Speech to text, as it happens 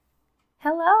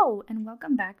Hello, and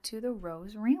welcome back to the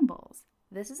Rose Rambles.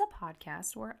 This is a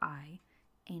podcast where I,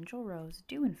 Angel Rose,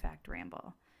 do in fact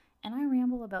ramble. And I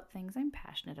ramble about things I'm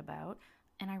passionate about,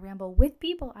 and I ramble with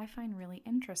people I find really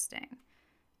interesting.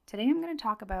 Today I'm going to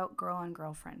talk about girl on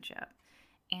girl friendship,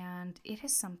 and it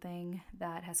is something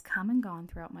that has come and gone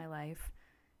throughout my life.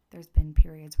 There's been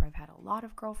periods where I've had a lot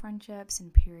of girl friendships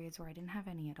and periods where I didn't have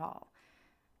any at all,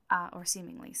 or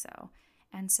seemingly so.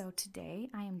 And so today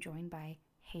I am joined by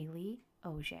Hailey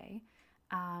Auger,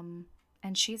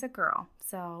 and she's a girl,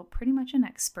 so pretty much an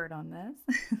expert on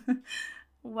this.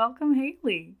 Welcome,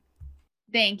 Hailey.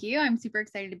 Thank you. I'm super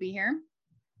excited to be here.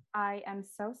 I am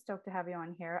so stoked to have you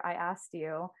on here. I asked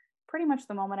you pretty much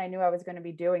the moment I knew I was going to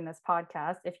be doing this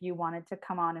podcast if you wanted to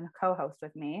come on and co-host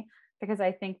with me, because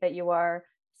I think that you are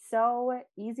so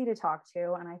easy to talk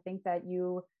to, and I think that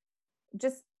you're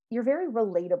very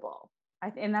relatable.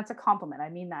 And that's a compliment. I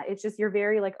mean that. It's just you're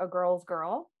very like a girl's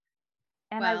girl.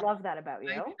 And I Well, love that about I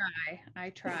you. try. I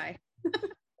try.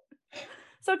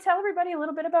 So tell everybody a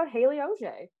little bit about Hailey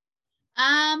Auger.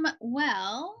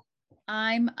 Well,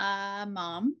 I'm a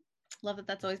mom. Love that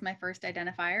that's always my first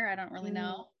identifier. I don't really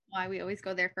know why we always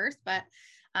go there first, but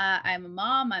I'm a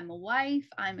mom, I'm a wife,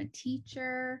 I'm a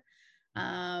teacher,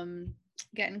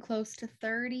 getting close to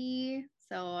 30.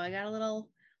 So I got a little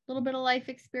bit of life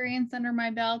experience under my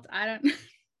belt. I don't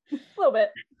A little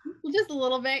bit. just a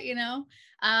little bit,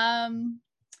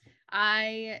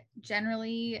 I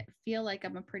generally feel like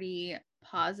I'm a pretty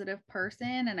positive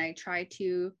person, and I try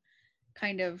to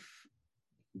kind of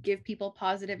give people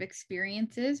positive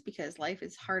experiences because life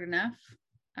is hard enough,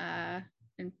 and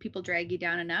people drag you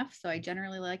down enough. So I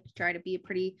generally like to try to be a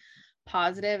pretty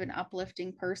positive and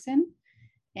uplifting person.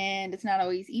 And it's not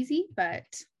always easy, but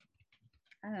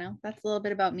I don't know. That's a little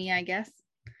bit about me, I guess.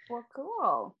 Well,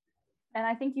 cool. And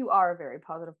I think you are a very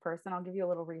positive person. I'll give you a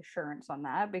little reassurance on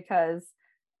that because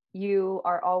you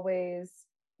are always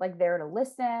like there to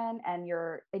listen, and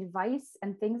your advice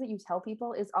and things that you tell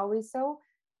people is always so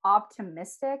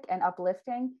optimistic and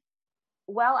uplifting,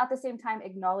 while at the same time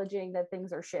acknowledging that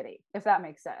things are shitty, if that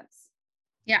makes sense.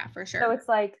 Yeah, for So sure. it's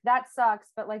like that sucks,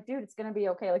 but like, dude, it's gonna be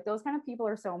okay. Like those kind of people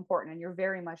are so important, and you're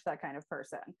very much that kind of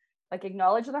person. Like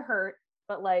acknowledge the hurt,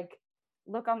 but like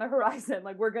look on the horizon.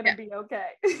 Like we're gonna Yeah. be okay.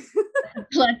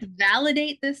 Let's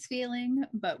validate this feeling,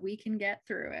 but we can get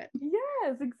through it.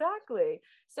 Yes, exactly.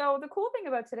 So the cool thing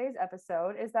about today's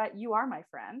episode is that you are my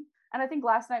friend, and I think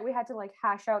last night we had to like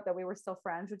hash out that we were still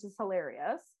friends, which is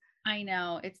hilarious. I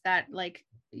know it's that like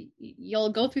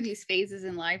you'll go through these phases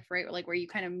in life, right? Like where you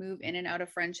kind of move in and out of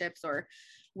friendships, or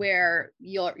where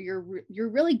you're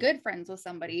really good friends with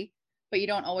somebody, but you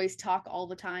don't always talk all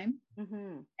the time.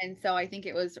 Mm-hmm. And so I think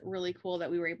it was really cool that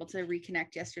we were able to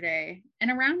reconnect yesterday and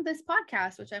around this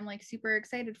podcast, which I'm like super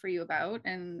excited for you about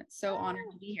and so honored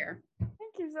to be here.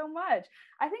 Thank you so much.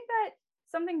 I think that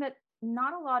something that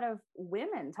not a lot of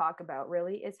women talk about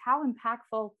really is how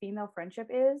impactful female friendship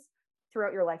is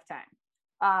throughout your lifetime.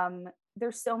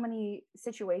 There's so many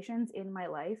situations in my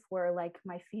life where like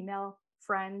my female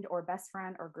friend or best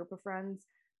friend or group of friends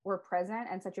were present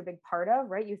and such a big part of,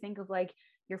 right? You think of like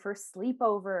your first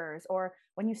sleepovers, or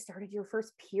when you started your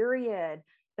first period,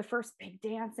 the first big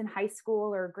dance in high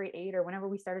school or grade 8 or whenever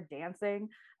we started dancing,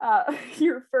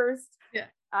 your first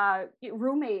Yeah.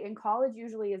 roommate in college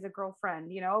usually is a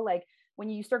girlfriend, like when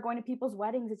you start going to people's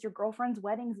weddings, it's your girlfriend's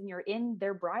weddings and you're in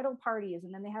their bridal parties,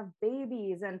 and then they have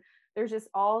babies, and there's just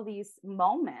all these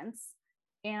moments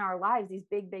in our lives, these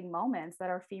big moments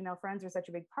that our female friends are such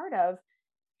a big part of.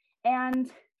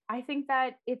 And I think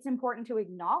that it's important to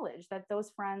acknowledge that those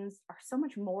friends are so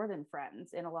much more than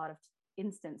friends in a lot of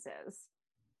instances,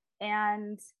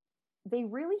 and they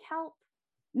really help,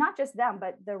 not just them,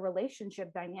 but the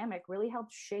relationship dynamic really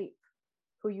helps shape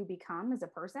who you become as a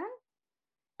person.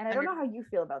 And I don't know how you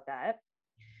feel about that.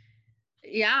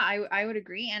 Yeah, I would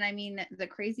agree. And I mean, the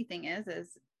crazy thing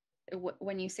is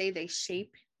when you say they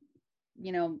shape,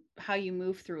 how you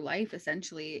move through life,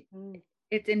 essentially,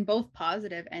 it's in both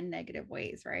positive and negative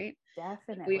ways, right? We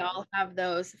Definitely. all have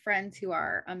those friends who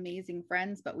are amazing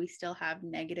friends, but we still have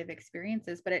negative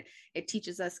experiences, but it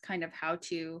teaches us kind of how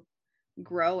to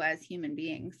grow as human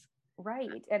beings.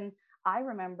 Right. And I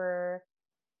remember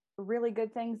really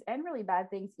good things and really bad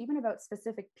things, even about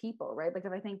specific people, right? Like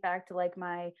if I think back to like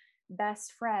my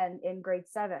best friend in grade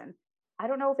 7, I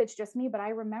don't know if it's just me, but I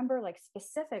remember like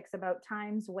specifics about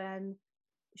times when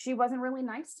she wasn't really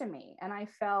nice to me, and I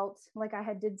felt like I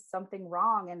had did something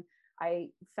wrong, and I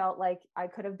felt like I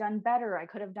could have done better, I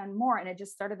could have done more, and it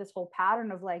just started this whole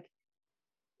pattern of like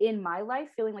in my life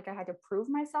feeling like I had to prove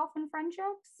myself in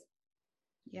friendships,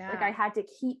 like I Yeah. had to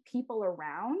keep people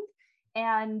around.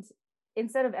 And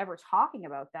instead of ever talking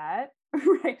about that,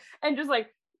 right, and just like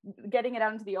getting it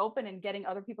out into the open and getting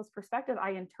other people's perspective,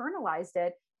 I internalized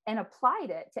it and applied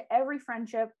it to every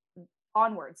friendship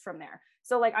onwards from there.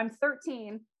 So like I'm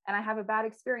 13 and I have a bad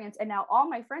experience, and now all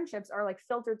my friendships are like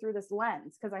filtered through this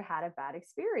lens because I had a bad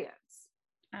experience.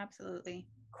 Absolutely.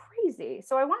 Crazy.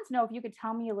 So I wanted to know if you could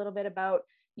tell me a little bit about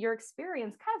your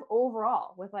experience kind of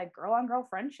overall with like girl on girl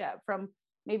friendship, from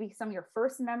maybe some of your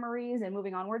first memories and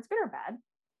moving onwards, good or bad.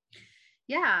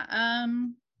 Yeah.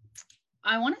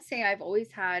 I want to say I've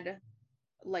always had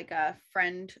like a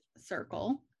friend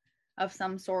circle of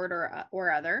some sort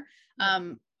or other.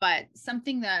 But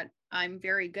something that I'm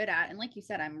very good at, and like you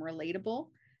said, I'm relatable,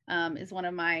 is one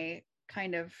of my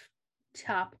kind of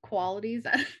top qualities.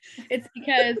 It's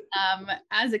because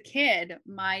as a kid,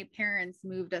 my parents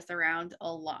moved us around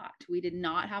a lot. We did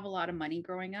not have a lot of money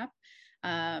growing up.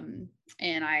 And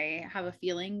I have a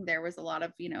feeling there was a lot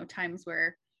of, times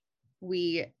where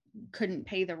we couldn't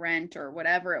pay the rent or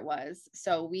whatever it was.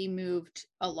 So we moved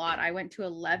a lot. I went to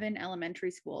 11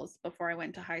 elementary schools before I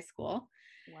went to high school.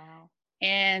 Wow.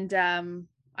 And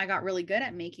I got really good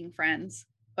at making friends,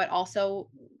 but also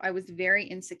I was very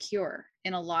insecure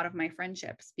in a lot of my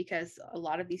friendships because a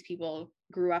lot of these people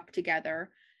grew up together,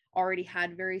 already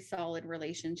had very solid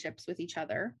relationships with each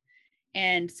other.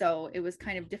 And so it was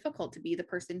kind of difficult to be the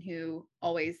person who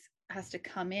always has to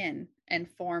come in and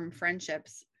form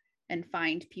friendships and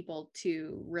find people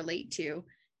to relate to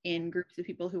in groups of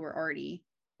people who were already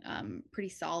pretty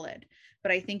solid.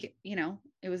 But I think,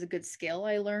 it was a good skill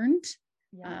I learned.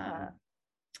 Yeah.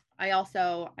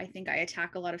 I think I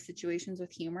attack a lot of situations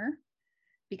with humor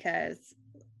because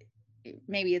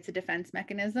maybe it's a defense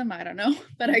mechanism. I don't know,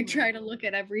 but I try to look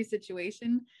at every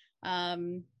situation,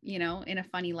 in a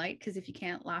funny light. Cause if you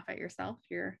can't laugh at yourself,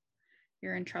 you're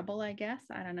in trouble, I guess.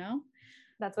 I don't know.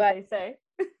 That's what they say.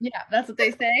 Yeah, that's what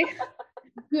they say.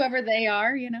 Whoever they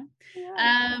are.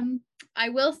 Yeah. I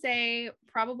will say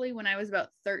probably when I was about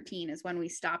 13 is when we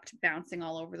stopped bouncing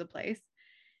all over the place.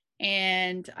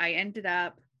 And I ended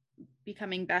up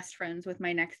becoming best friends with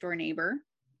my next door neighbor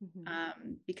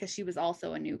because she was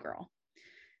also a new girl.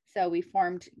 So we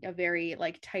formed a very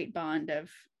like tight bond of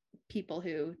people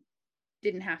who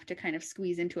didn't have to kind of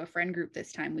squeeze into a friend group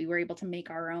this time. We were able to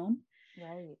make our own.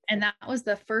 Right. And that was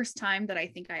the first time that I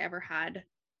think I ever had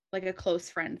like a close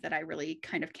friend that I really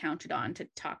kind of counted on to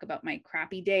talk about my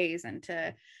crappy days and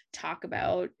to talk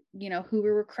about, who we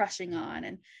were crushing on.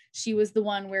 And she was the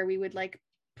one where we would like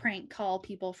prank call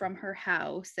people from her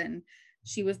house. And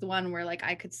she was the one where like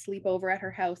I could sleep over at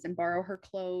her house and borrow her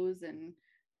clothes and,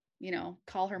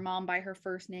 call her mom by her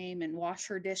first name and wash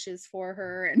her dishes for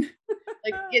her. And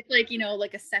like, it's like,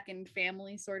 like a second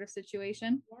family sort of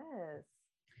situation. Yes.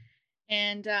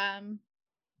 And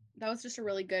that was just a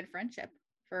really good friendship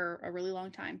for a really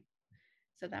long time.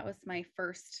 So that was my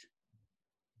first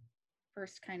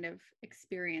kind of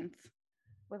experience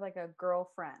With like a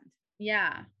girlfriend.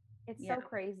 Yeah. It's Yeah. so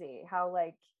crazy how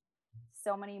like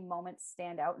so many moments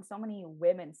stand out and so many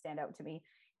women stand out to me.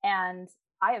 And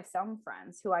I have some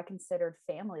friends who I considered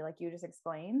family, like you just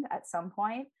explained at some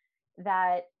point,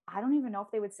 that I don't even know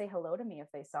if they would say hello to me if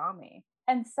they saw me.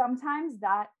 And sometimes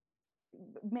that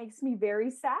makes me very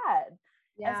sad. And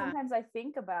Yeah. sometimes I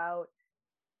think about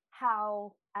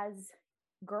how, as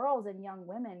girls and young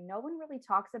women, no one really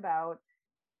talks about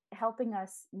helping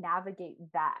us navigate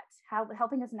that, how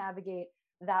helping us navigate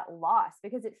that loss,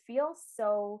 because it feels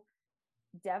so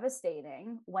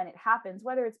devastating when it happens,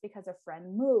 whether it's because a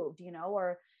friend moved,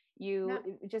 or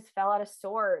you just fell out of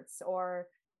sorts, or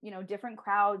different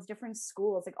crowds, different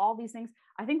schools, like all these things.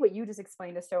 I think what you just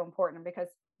explained is so important, because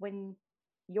when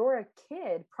you're a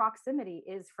kid, proximity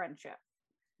is friendship.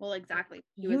 Well, exactly.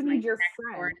 You need your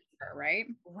friend, right?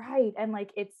 Right. And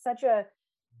like it's such a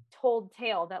told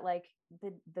tale that like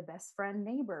the best friend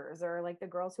neighbors, or like the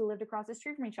girls who lived across the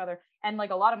street from each other, and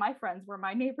like a lot of my friends were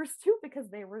my neighbors too because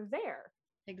they were there.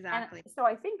 Exactly. And so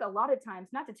I think a lot of times,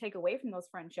 not to take away from those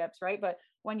friendships, right, but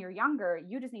when you're younger,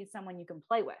 you just need someone you can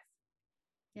play with.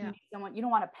 You need someone, you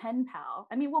don't want a pen pal.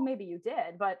 I mean, well, maybe you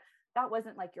did, but that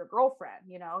wasn't like your girlfriend,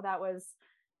 that was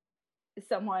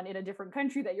someone in a different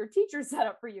country that your teacher set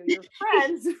up for you. Your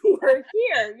friends were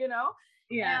here.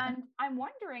 Yeah. And I'm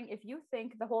wondering if you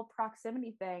think the whole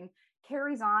proximity thing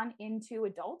carries on into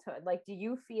adulthood. Like, do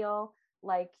you feel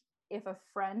like if a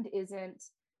friend isn't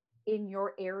in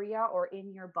your area or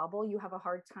in your bubble, you have a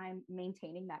hard time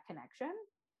maintaining that connection?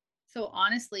 So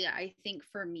honestly, I think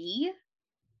for me,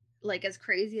 like as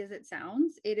crazy as it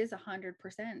sounds, it is 100%.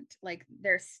 Like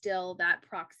there's still that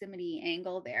proximity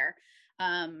angle there.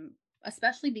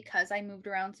 especially because I moved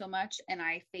around so much and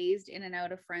I phased in and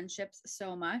out of friendships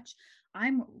so much.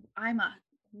 I'm I'm a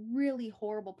really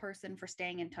horrible person for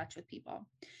staying in touch with people.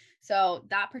 So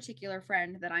that particular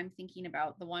friend that I'm thinking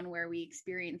about, the one where we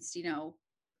experienced,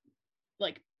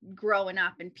 like growing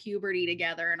up and puberty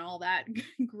together and all that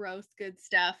gross good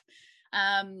stuff,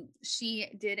 she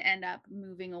did end up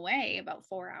moving away about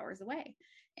 4 hours away.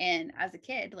 And as a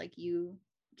kid, like, you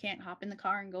can't hop in the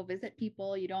car and go visit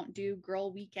people. You don't do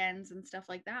girl weekends and stuff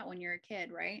like that when you're a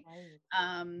kid, right?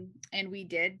 Right. And we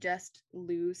did just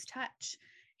lose touch.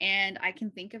 And I can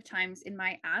think of times in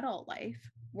my adult life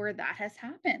where that has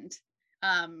happened.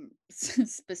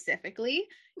 Specifically,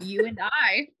 you and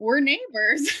I were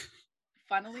neighbors,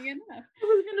 funnily enough. I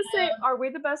was gonna say, Um, are we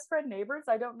the best friend neighbors?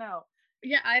 I don't know.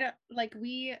 yeah, I don't like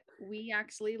we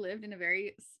actually lived in a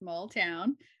very small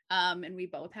town, and we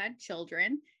both had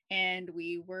children, and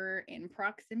we were in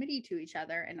proximity to each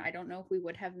other, and I don't know if we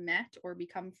would have met or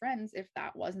become friends if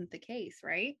that wasn't the case,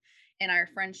 right? And our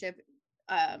friendship,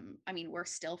 I mean, we're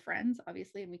still friends,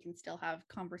 obviously, and we can still have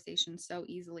conversations so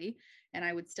easily, and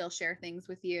I would still share things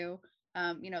with you,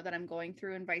 that I'm going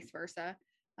through, and vice versa,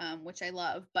 which I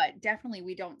love. But definitely,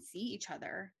 we don't see each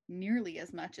other nearly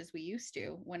as much as we used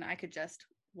to when I could just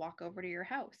walk over to your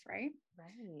house, right?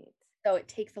 Right. So it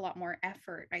takes a lot more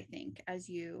effort, I think, as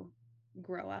you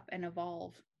grow up and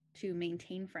evolve to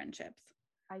maintain friendships.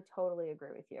 I totally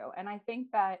agree with you. And I think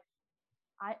that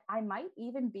I might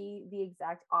even be the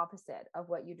exact opposite of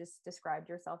what you just described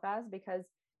yourself as, because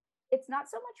it's not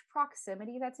so much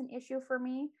proximity that's an issue for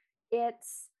me.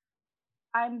 It's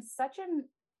I'm such an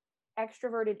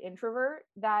extroverted introvert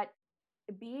that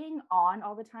being on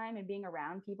all the time and being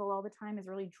around people all the time is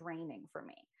really draining for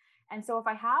me. And so if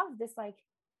I have this like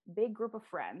big group of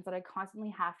friends that I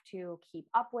constantly have to keep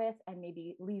up with and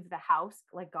maybe leave the house,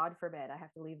 like God forbid I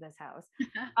have to leave this house,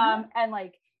 and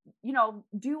like,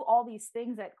 do all these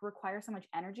things that require so much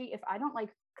energy, if I don't like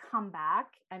come back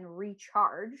and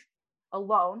recharge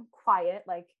alone, quiet,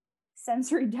 like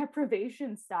sensory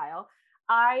deprivation style,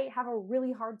 I have a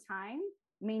really hard time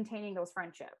maintaining those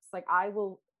friendships. Like I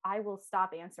will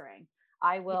stop answering.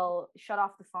 I Yeah. will shut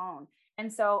off the phone.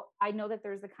 And so I know that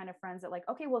there's the kind of friends that like,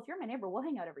 okay, well, if you're my neighbor, we'll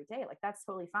hang out every day. Like that's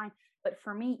totally fine. But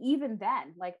for me, even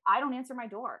then, like I don't answer my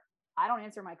door. I don't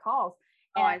answer my calls.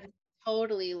 Oh, And I've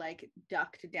totally like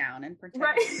ducked down and right.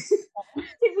 pretended.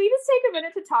 Can we just take a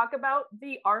minute to talk about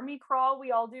the army crawl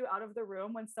we all do out of the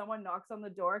room when someone knocks on the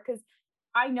door? Because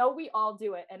I know we all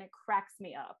do it and it cracks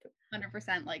me up.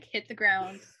 100% like hit the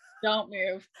ground, don't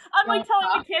move, I'm like don't telling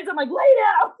the talk. kids, I'm like, lay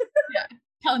down. Yeah.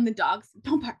 Telling the dogs,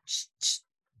 don't bark, shh, shh,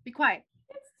 be quiet.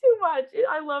 It's too much.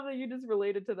 I love that you just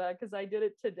related to that because I did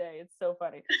it today. It's so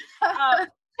funny. Uh,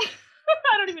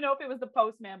 I don't even know if it was the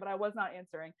postman, but I was not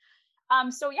answering.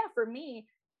 So yeah, for me,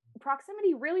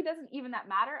 proximity really doesn't even that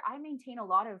matter. I maintain a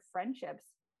lot of friendships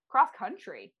cross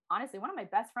country. Honestly, one of my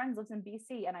best friends lives in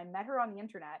BC and I met her on the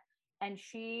internet and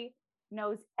she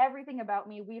knows everything about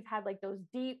me. We've had like those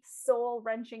deep soul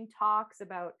wrenching talks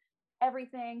about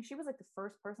everything. She was like the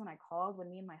first person I called when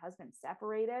me and my husband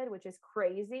separated, which is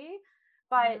crazy.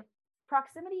 Yeah. But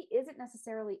proximity isn't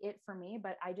necessarily it for me,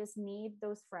 but I just need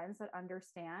those friends that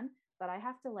understand that I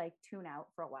have to like tune out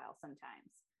for a while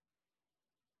sometimes.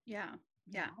 Yeah.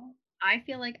 You Yeah. know? I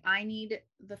feel like I need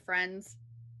the friends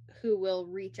who will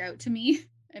reach out to me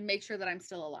and make sure that I'm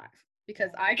still alive,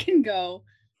 because I Right. can go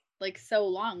like so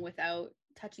long without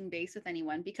touching base with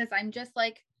anyone because I'm just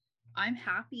like, I'm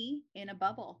happy in a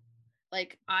bubble.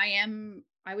 Like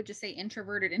I would just say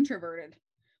introverted.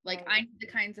 Like Right. I need the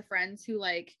kinds of friends who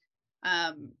like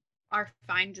um are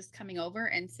fine just coming over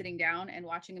and sitting down and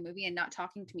watching a movie and not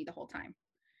talking to me the whole time.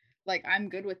 Like I'm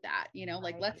good with that,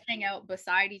 like let's Right. hang out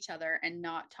beside each other and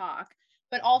not talk,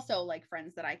 but also like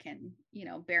friends that I can,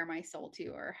 bare my soul to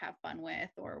or have fun with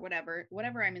or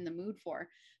whatever I'm in the mood for.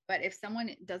 But if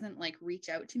someone doesn't like reach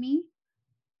out to me,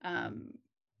 um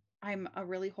I'm a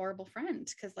really horrible friend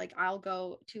because like I'll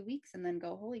go 2 weeks and then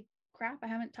go, holy crap, I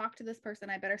haven't talked to this person.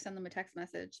 I better send them a text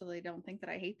message so they don't think that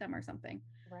I hate them or something.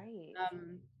 Right.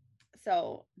 Um,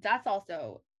 so that's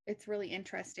also, it's really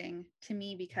interesting to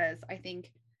me because I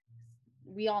think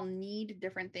we all need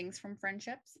different things from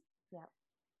friendships, Yeah.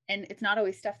 and it's not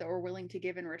always stuff that we're willing to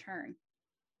give in return.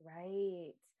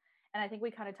 Right. And I think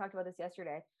we kind of talked about this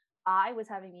yesterday. I was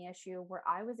having the issue where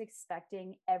I was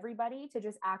expecting everybody to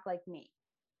just act like me.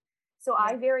 So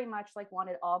Yeah. I very much like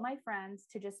wanted all my friends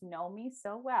to just know me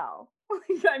so well.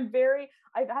 Like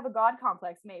I have a God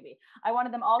complex maybe. I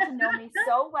wanted them all to know me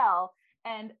so well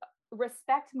and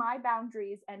respect my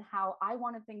boundaries and how I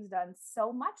wanted things done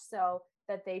so much so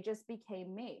that they just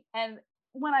became me. And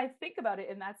when I think about it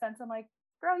in that sense, I'm like,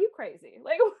 girl, you crazy.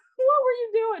 Like, what were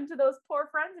you doing to those poor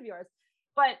friends of yours?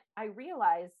 But I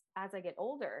realize as I get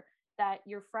older that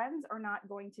your friends are not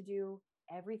going to do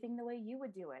everything the way you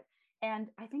would do it. And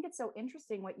I think it's so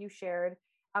interesting what you shared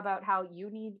about how you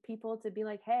need people to be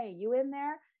like, hey, you in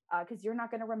there? Because you're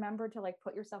not going to remember to like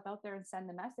put yourself out there and send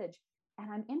the message.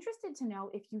 And I'm interested to know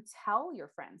if you tell your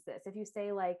friends this, if you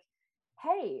say like,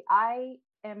 hey, I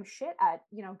am shit at,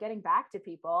 getting back to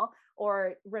people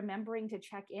or remembering to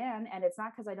check in. And it's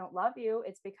not because I don't love you.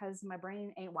 It's because my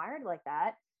brain ain't wired like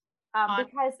that.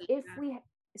 Because Honestly, if yeah.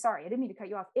 sorry, I didn't mean to cut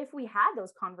you off. If we had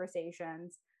those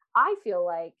conversations, I feel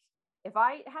like if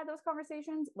I had those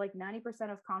conversations, like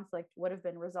 90% of conflict would have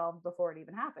been resolved before it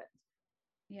even happened.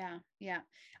 Yeah, yeah.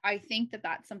 I think that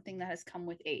that's something that has come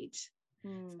with age.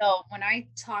 Mm. So when I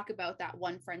talk about that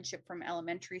one friendship from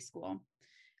elementary school,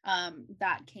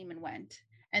 that came and went.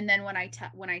 And then when I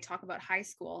talk about high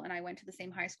school, and I went to the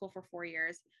same high school for 4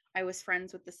 years, I was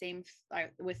friends with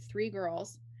with three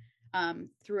girls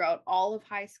throughout all of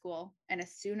high school. And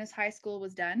as soon as high school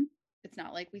was done, it's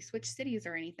not like we switched cities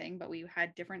or anything, but we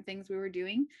had different things we were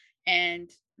doing, and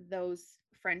those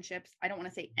friendships, I don't want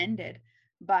to say ended,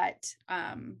 but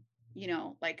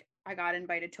like I got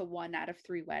invited to one out of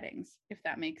three weddings, if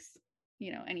that makes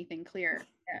anything clear.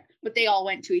 Yeah. But they all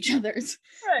went to each other's.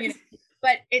 Right.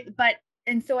 But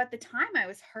and so at the time I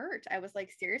was hurt. I was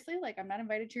like, seriously, like I'm not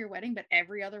invited to your wedding, but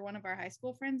every other one of our high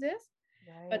school friends is.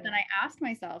 But then Right. I asked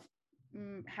myself,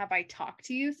 have I talked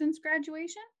to you since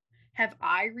graduation? Have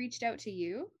I reached out to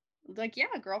you? Like,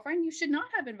 yeah, girlfriend, you should not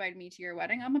have invited me to your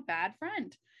wedding. I'm a bad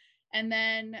friend. And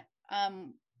then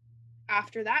um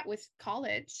after that, with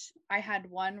college, I had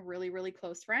one really, really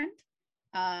close friend.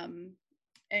 Um,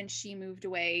 and she moved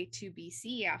away to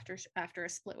BC after a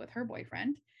split with her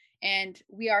boyfriend. And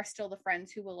we are still the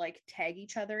friends who will like tag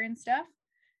each other and stuff,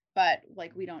 but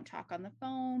like we don't talk on the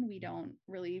phone. We don't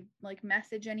really like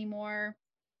message anymore.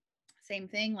 Same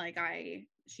thing. Like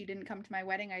she didn't come to my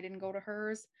wedding. I didn't go to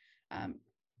hers. Um,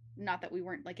 not that we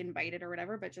weren't like invited or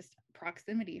whatever, but just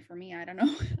proximity for me. I don't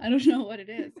know. I don't know what it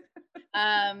is.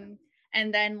 Um,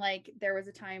 and then like there was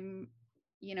a time,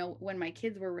 when my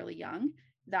kids were really young,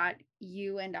 that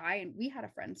you and we had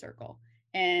a friend circle,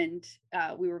 and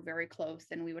we were very close,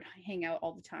 and we would hang out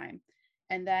all the time.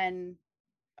 And then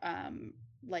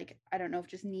like I don't know if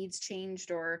just needs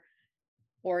changed or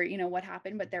what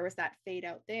happened, but there was that fade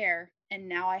out there, and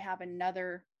now I have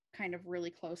another kind of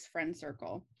really close friend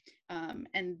circle.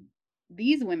 And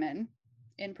these women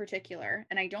in particular,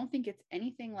 and I don't think it's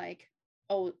anything like,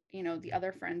 oh, the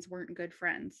other friends weren't good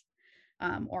friends,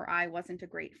 or I wasn't a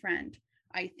great friend.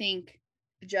 I think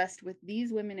just with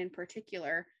these women in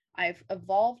particular, I've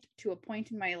evolved to a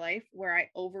point in my life where I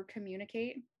over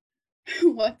communicate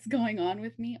what's going on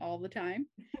with me all the time.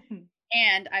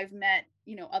 And I've met,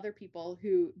 other people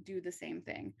who do the same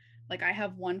thing. Like I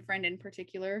have one friend in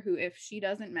particular who, if she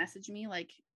doesn't message me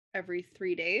like every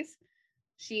 3 days,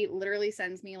 she literally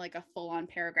sends me like a full-on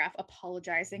paragraph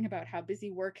apologizing about how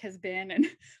busy work has been. And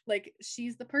like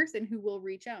she's the person who will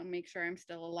reach out and make sure I'm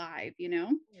still alive. Yeah.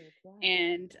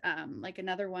 And like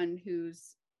another one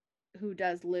who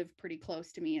does live pretty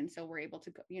close to me, and so we're able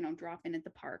to go, drop in at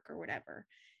the park or whatever,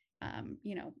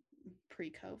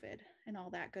 pre-COVID and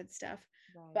all that good stuff.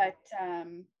 Right. But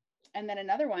and then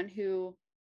another one who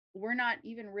we're not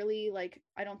even really like,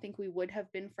 I don't think we would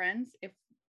have been friends if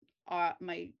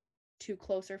my two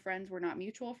closer friends were not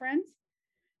mutual friends,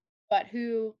 but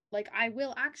who like I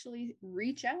will actually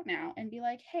reach out now and be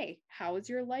like, hey, how is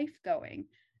your life going,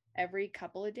 every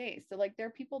couple of days. So like there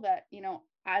are people that,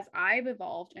 as I've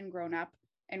evolved and grown up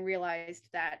and realized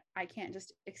that I can't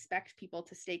just expect people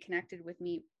to stay connected with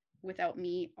me without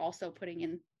me also putting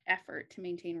in effort to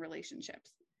maintain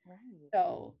relationships. Right.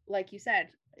 So like you said,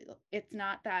 it's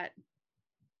not that,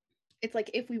 it's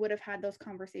like if we would have had those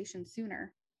conversations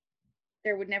sooner,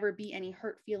 there would never be any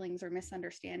hurt feelings or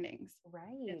misunderstandings. And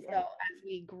Right. so as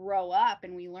we grow up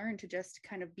and we learn to just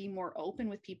kind of be more open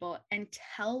with people and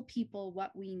tell people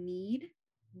what we need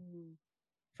Mm,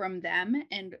 from them,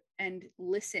 and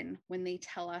listen when they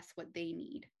tell us what they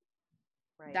need,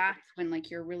 right. that's when like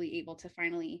you're really able to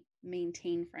finally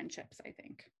maintain friendships, I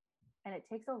think. And it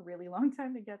takes a really long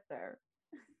time to get there.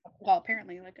 Well,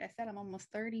 apparently, like I said, I'm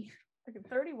almost 30. Like I'm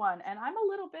 31, and I'm a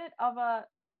little bit of a,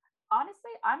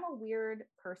 honestly, I'm a weird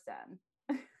person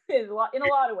in a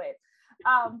lot of ways.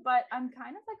 But I'm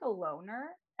kind of like a loner.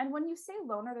 And when you say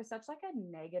loner, there's such like a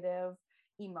negative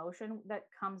emotion that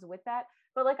comes with that.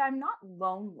 But like I'm not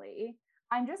lonely.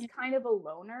 I'm just Yeah. kind of a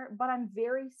loner, but I'm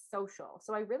very social.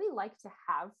 So I really like to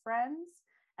have friends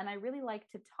and I really like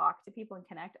to talk to people and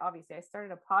connect. Obviously, I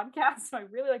started a podcast, so I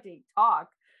really like to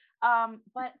talk.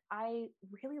 But I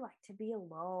really like to be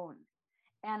alone.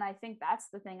 And I think that's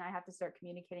the thing I have to start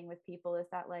communicating with people is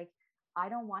that like I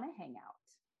don't want to hang out.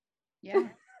 Yeah.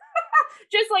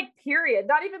 Just like period.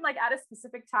 Not even like at a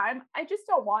specific time. I just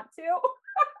don't want to.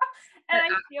 And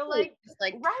But I feel actually like just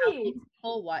like right. telling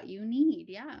people what you need.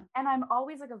 Yeah. And I'm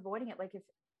always like avoiding it. Like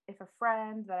if a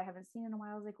friend that I haven't seen in a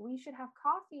while is like, we should have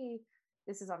coffee.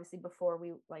 This is obviously before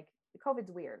we like COVID's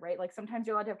weird, right? Like sometimes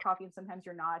you're allowed to have coffee and sometimes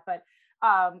you're not. But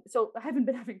so I haven't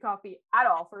been having coffee at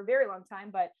all for a very long time.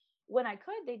 But when I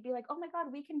could, they'd be like, oh my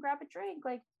God, we can grab a drink.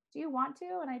 Like, do you want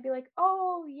to? And I'd be like,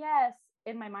 oh yes.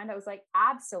 In my mind, I was like,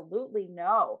 absolutely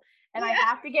no. And I Yeah.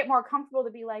 have to get more comfortable to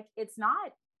be like, it's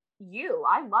not you.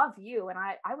 I love you. And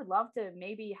I would love to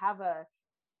maybe have a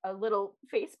little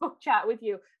Facebook chat with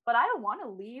you, but I don't want to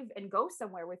leave and go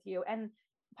somewhere with you. And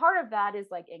part of that is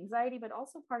like anxiety, but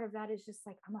also part of that is just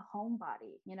like I'm a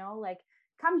homebody, you know, like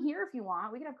come here if you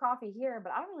want. We can have coffee here,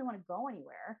 but I don't really want to go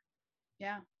anywhere.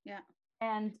 Yeah. Yeah.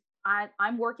 And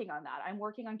I'm working on that. I'm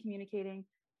working on communicating.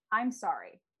 I'm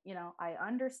sorry. You know, I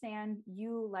understand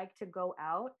you like to go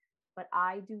out, but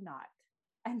I do not.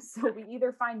 And so we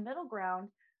either find middle ground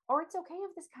or it's okay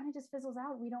if this kind of just fizzles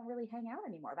out. We don't really hang out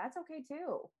anymore. That's okay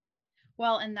too.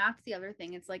 Well, and that's the other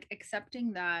thing. It's like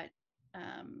accepting that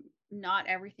not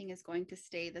everything is going to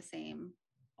stay the same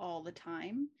all the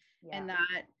time. Yeah. And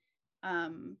that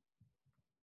um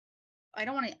I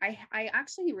don't want to I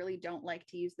actually really don't like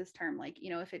to use this term like,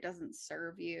 if it doesn't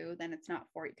serve you, then it's not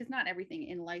for you because not everything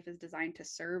in life is designed to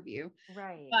serve you.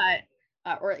 Right.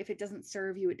 But or if it doesn't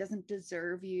serve you, it doesn't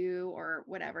deserve you or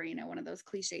whatever, one of those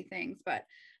cliche things. But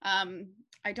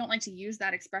I don't like to use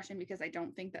that expression because I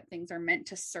don't think that things are meant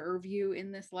to serve you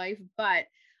in this life. But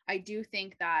I do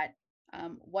think that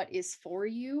what is for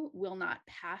you will not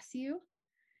pass you.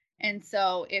 And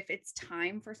so if it's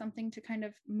time for something to kind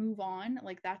of move on,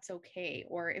 like that's okay.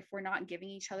 Or if we're not giving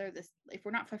each other this, if we're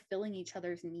not fulfilling each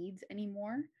other's needs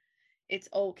anymore, it's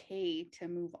okay to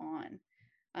move on.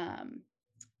 Um,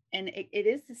 and it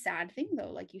is the sad thing though,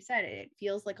 like you said, it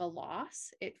feels like a loss.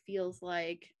 It feels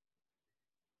like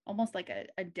almost like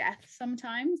a death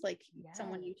sometimes, like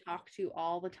someone you Yes. talk to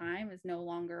all the time is no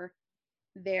longer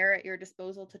there at your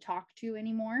disposal to talk to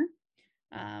anymore.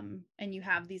 And you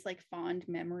have these like fond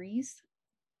memories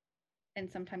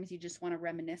and sometimes you just want to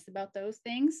reminisce about those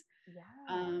things. Yeah.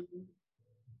 Um,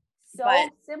 but So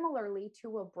similarly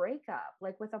to a breakup,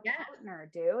 like with a yeah, partner,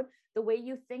 dude, the way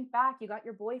you think back, you got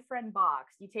your boyfriend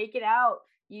box, you take it out,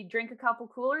 you drink a couple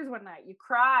coolers one night, you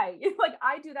cry. Like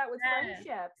I do that with yes,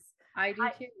 friendships. I do I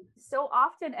too. so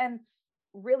often, and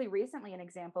really recently, an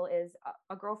example is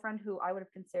a girlfriend who I would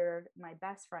have considered my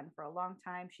best friend for a long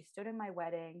time. She stood in my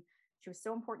wedding. She was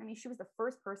so important to me. She was the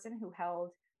first person who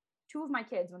held two of my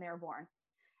kids when they were born.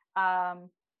 Um,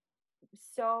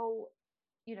 so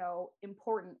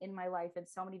important in my life in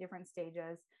so many different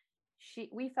stages.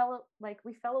 We fell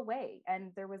away,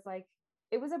 and there was like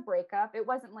it was a breakup. It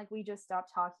wasn't like we just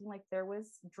stopped talking. Like there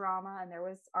was drama and there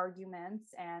was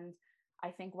arguments, and I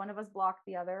think one of us blocked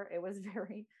the other. It was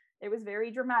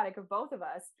very dramatic of both of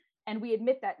us, and we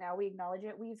admit that now. We acknowledge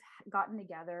it. We've gotten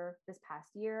together this past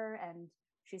year, and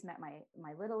she's met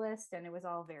my littlest, and it was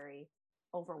all very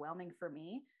overwhelming for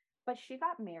me. But she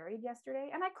got married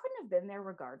yesterday, and I couldn't have been there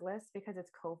regardless because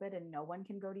it's COVID and no one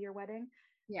can go to your wedding.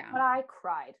 Yeah. But I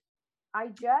cried. I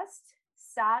just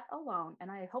sat alone,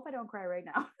 and I hope I don't cry right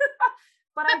now.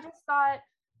 But I just thought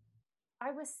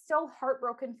I was so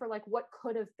heartbroken for like what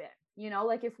could have been,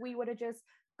 like if we would have just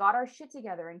got our shit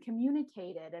together and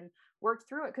communicated and worked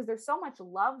through it, because there's so much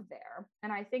love there.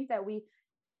 And I think that we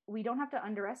don't have to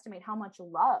underestimate how much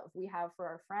love we have for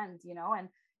our friends,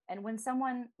 and when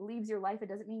someone leaves your life, it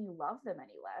doesn't mean you love them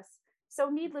any less. So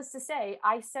needless to say,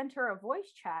 I sent her a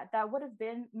voice chat that would have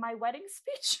been my wedding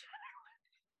speech.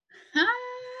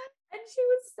 And she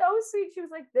was so sweet. She was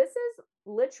like, this is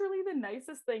literally the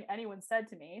nicest thing anyone said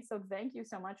to me, so thank you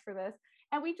so much for this.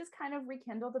 And we just kind of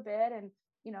rekindled a bit, and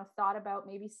thought about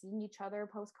maybe seeing each other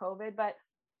post COVID. But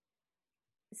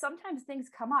sometimes things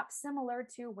come up similar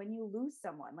to when you lose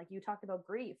someone, like you talked about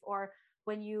grief, or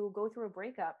when you go through a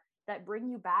breakup, that bring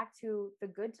you back to the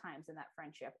good times in that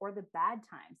friendship or the bad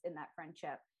times in that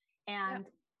friendship. Yeah. And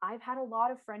I've had a lot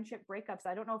of friendship breakups.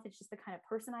 I don't know if it's just the kind of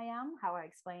person I am, how I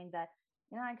explained that,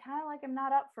 I kind of like am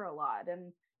not up for a lot.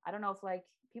 And I don't know if like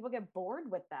people get bored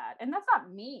with that. And that's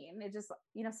not mean. It just,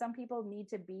 some people need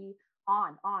to be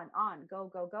on,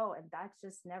 go, go, go. And that's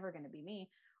just never going to be me.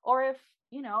 Or if,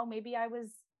 maybe I was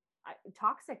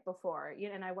toxic before,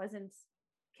 and I wasn't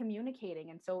communicating.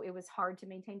 And so it was hard to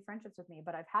maintain friendships with me.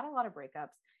 But I've had a lot of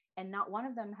breakups, and not one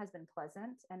of them has been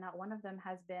pleasant, and not one of them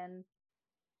has been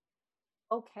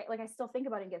okay. Like I still think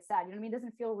about it and get sad. You know what I mean? It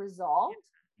doesn't feel resolved.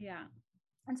 Yeah.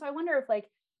 And so I wonder if like,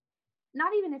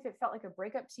 not even if it felt like a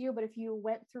breakup to you, but if you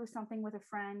went through something with a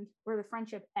friend where the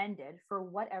friendship ended for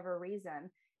whatever reason,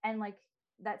 and like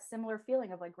that similar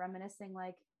feeling of like reminiscing,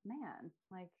 like, man,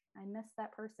 like I miss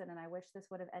that person and I wish this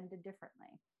would have ended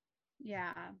differently.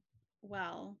 Yeah.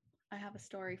 Well, I have a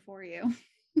story for you.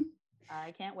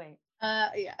 I can't wait.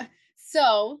 Yeah.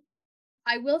 So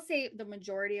I will say the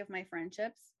majority of my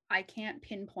friendships, I can't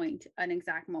pinpoint an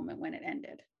exact moment when it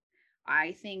ended.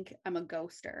 I think I'm a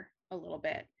ghoster a little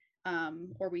bit,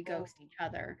 or we Oh, ghost each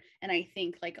other. And I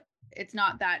think like it's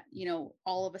not that,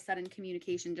 all of a sudden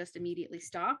communication just immediately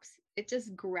stops. It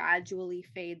just gradually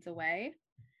fades away.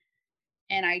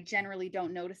 And I generally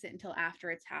don't notice it until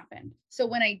after it's happened. So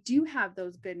when I do have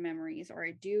those good memories or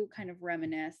I do kind of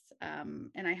reminisce,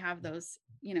 and I have those,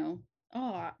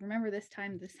 oh, remember this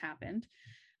time this happened.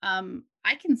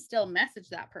 I can still message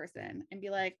that person and be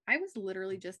like, I was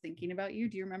literally just thinking about you.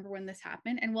 Do you remember when this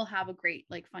happened? And we'll have a great,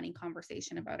 like, funny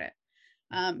conversation about it.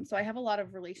 So I have a lot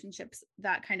of relationships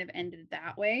that kind of ended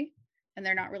that way. And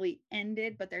they're not really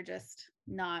ended, but they're just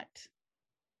not,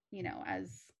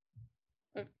 as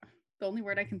the only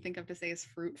word I can think of to say is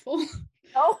fruitful.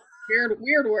 oh,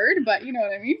 Weird word, but you know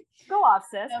what I mean. go off,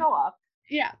 sis. Um, Go off.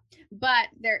 yeah, but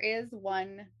there is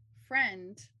one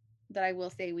friend that I will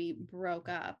say we broke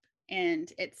up,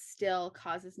 and it still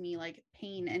causes me like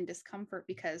pain and discomfort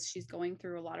because she's going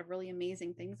through a lot of really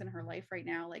amazing things in her life right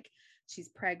now. Like she's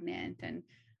pregnant, and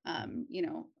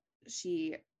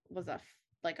she was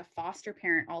like a foster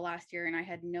parent all last year, and I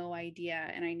had no idea.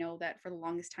 And I know that for the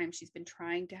longest time she's been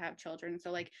trying to have children.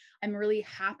 So like I'm really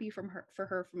happy for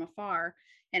her from afar,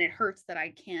 and it hurts that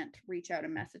I can't reach out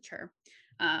and message her.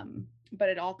 But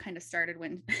it all kind of started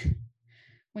when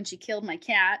when she killed my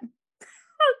cat.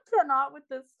 Cannot with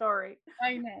this story.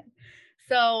 I know.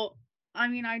 So I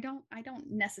mean, I don't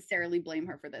necessarily blame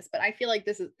her for this, but I feel like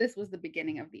this was the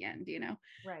beginning of the end, you know.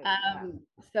 Right. Yeah. Um,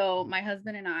 so my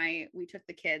husband and I, we took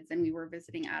the kids and we were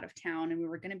visiting out of town, and we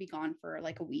were going to be gone for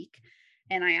like a week.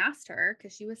 And I asked her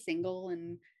because she was single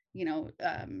and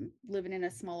living in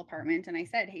a small apartment. And I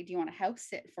said, hey, do you want to house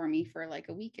sit for me for like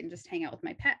a week and just hang out with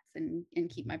my pets and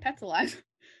keep my pets alive?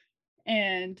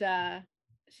 And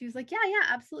she was like, yeah,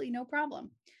 absolutely, no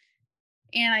problem.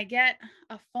 And I get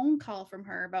a phone call from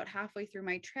her about halfway through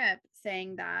my trip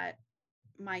saying that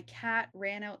my cat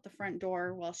ran out the front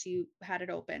door while she had it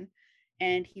open,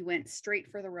 and he went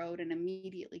straight for the road and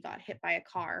immediately got hit by a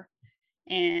car,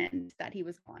 and that he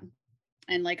was gone.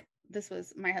 And like this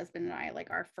was my husband and I, like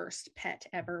our first pet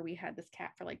ever. We had this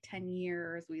cat for like 10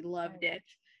 years. We loved Right. it.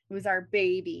 It was our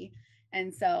baby.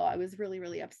 And so I was really,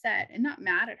 really upset and not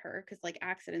mad at her because like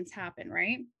accidents happen,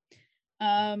 right?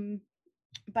 Um,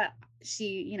 but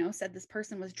she, said this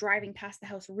person was driving past the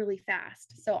house really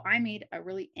fast. So I made a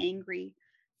really angry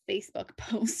Facebook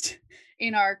post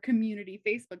in our community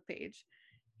Facebook page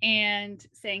and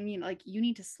saying, like, you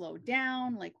need to slow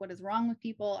down. Like, what is wrong with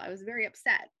people? I was very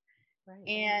upset. Right.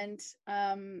 And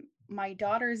my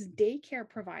daughter's daycare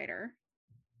provider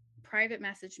private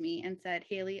messaged me and said,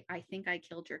 Hailey, I think I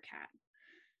killed your cat.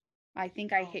 I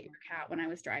think I Oh hit my your cat when I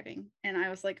gosh. was driving. And I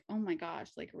was like, oh my gosh,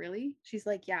 like, really? She's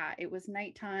like, yeah, it was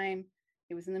nighttime.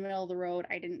 It was in the middle of the road.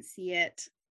 I didn't see it.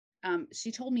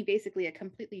 She told me basically a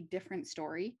completely different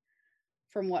story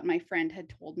from what my friend had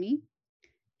told me.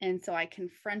 And so I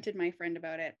confronted my friend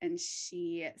about it. And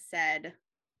she said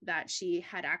that she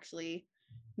had actually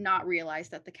not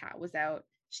realized that the cat was out.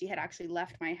 She had actually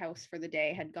left my house for the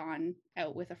day, had gone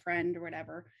out with a friend or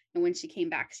whatever. And when she came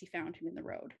back, she found him in the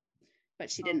road, but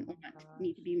she Oh didn't my want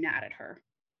me to gosh. be mad at her.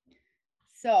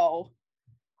 So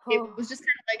it Oh, was just kind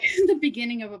of like the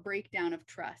beginning of a breakdown of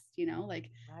trust, like to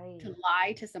right.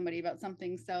 lie to somebody about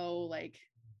something. So like,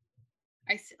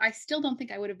 I still don't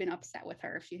think I would have been upset with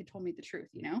her if she had told me the truth.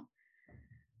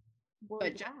 Well,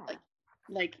 But just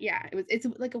yeah. yeah, it's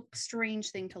like a strange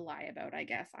thing to lie about, I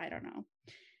guess. I don't know.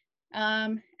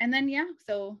 And then, yeah,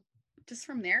 so just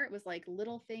from there, it was like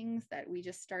little things that we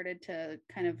just started to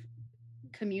kind of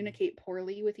communicate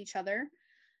poorly with each other.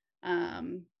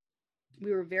 Um,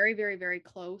 we were very, very, very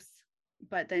close,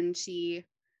 but then she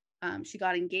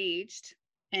got engaged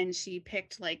and she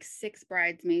picked like 6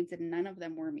 bridesmaids and none of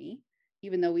them were me,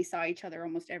 even though we saw each other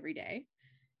almost every day.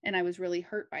 And I was really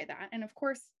hurt by that. And of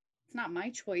course, it's not my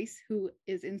choice who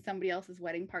is in somebody else's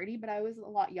wedding party, but I was a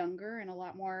lot younger and a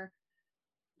lot more,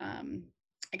 um,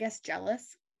 I guess,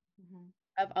 jealous Hmm.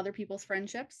 of other people's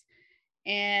friendships.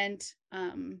 And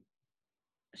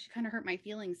she kind of hurt my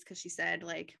feelings because she said,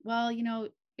 like, well,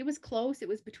 it was close. It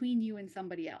was between you and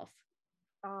somebody else.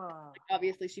 Oh,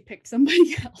 Obviously she picked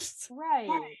somebody else. right.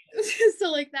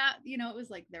 So like that, it was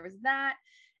like there was that.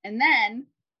 And then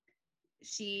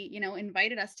she,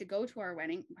 invited us to go to her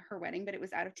wedding, but it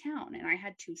was out of town and I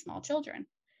had two small children.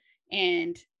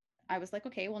 And I was like,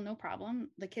 okay, well, no problem.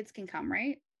 The kids can come,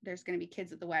 right? There's going to be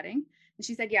kids at the wedding. And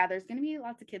she said, yeah, there's going to be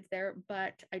lots of kids there,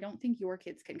 but I don't think your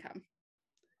kids can come.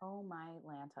 Oh my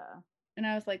Lanta. And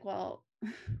I was like, well,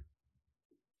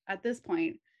 at this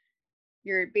point,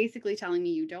 you're basically telling me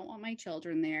you don't want my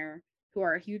children there, who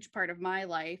are a huge part of my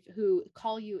life, who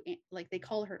call you, like they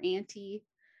call her auntie.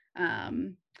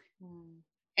 Um, Mm,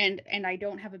 and I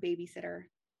don't have a babysitter.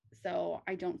 So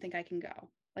I don't think I can go.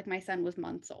 Like my son was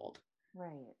months old.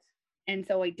 right. And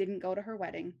so I didn't go to her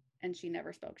wedding and she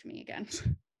never spoke to me again.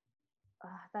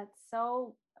 That's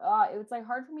so it was like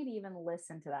hard for me to even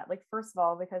listen to that. Like, first of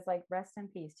all, because like rest in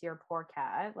peace to your poor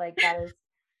cat. Like that is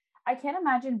I can't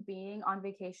imagine being on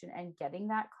vacation and getting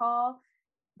that call,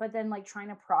 but then like trying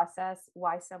to process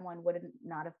why someone wouldn't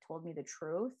not have told me the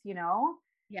truth, you know?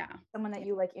 Yeah. Someone that Yeah.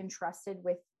 you like entrusted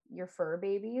with your fur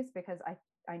babies, because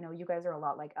I know you guys are a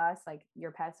lot like us, like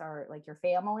your pets are like your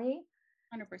family.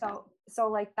 100%. So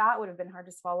like that would have been hard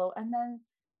to swallow. And then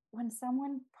when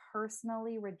someone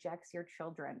personally rejects your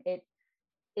children,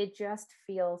 it just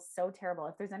feels so terrible.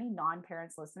 If there's any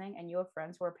non-parents listening and you have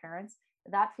friends who are parents,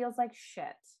 that feels like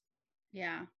shit.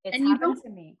 Yeah. It's And you happened don't, to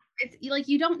me. it's like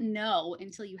you don't know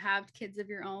until you have kids of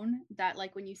your own that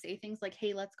like when you say things like,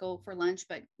 hey, let's go for lunch,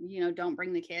 but don't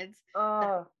bring the kids. That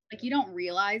Oh, like you don't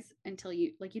realize until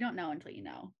you don't know until you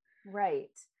know. right.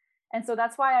 And so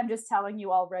that's why I'm just telling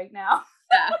you all right now.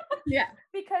 Yeah. Yeah.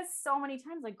 Because so many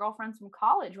times, like girlfriends from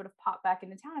college would have popped back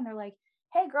into town and they're like,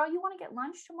 hey, girl, you want to get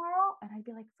lunch tomorrow? And I'd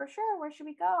be like, for sure. Where should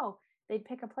we go? They'd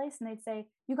pick a place and they'd say,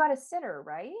 you got a sitter,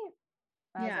 right?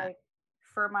 And I was Yeah. like,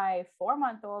 for my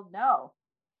 4-month old, no,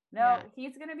 no, Yeah.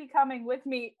 he's going to be coming with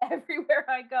me everywhere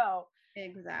I go.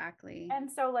 Exactly.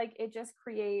 And so, like, it just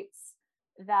creates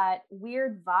that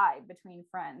weird vibe between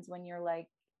friends when you're like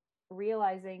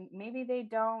realizing maybe they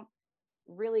don't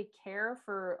really care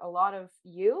for a lot of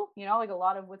you, like a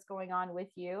lot of what's going on with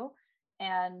you.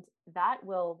 And that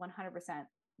will 100%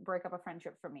 break up a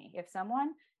friendship for me. If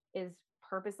someone is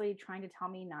purposely trying to tell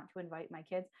me not to invite my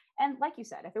kids, and like you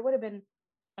said, if it would have been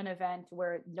an event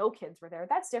where no kids were there,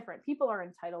 that's different. People are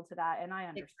entitled to that. And I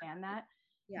understand Exactly. that.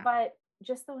 Yeah. But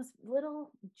just those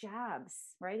little jabs,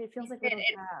 right? It feels It like did. little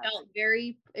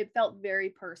jabs. It felt very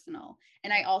personal.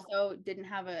 And I also didn't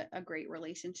have a great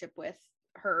relationship with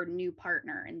her new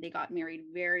partner and they got married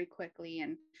very quickly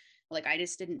and like I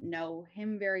just didn't know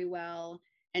him very well.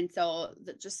 And so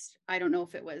that just I don't know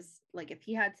if it was like if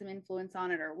he had some influence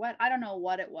on it or what. I don't know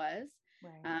what it was.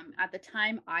 Right. At the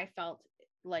time I felt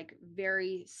like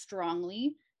very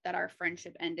strongly that our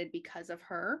friendship ended because of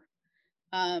her.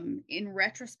 In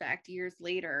retrospect, years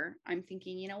later, I'm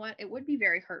thinking, you know what? It would be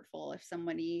very hurtful if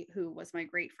somebody who was my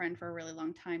great friend for a really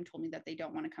long time told me that they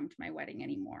don't want to come to my wedding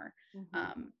anymore.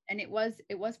 Mm-hmm. And it was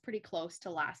pretty close to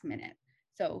last minute.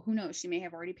 So who knows? She may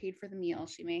have already paid for the meal.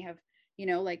 She may have,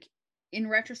 like in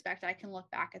retrospect, I can look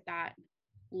back at that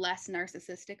less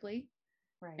narcissistically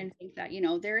Right. and think that,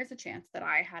 there is a chance that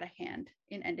I had a hand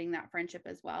in ending that friendship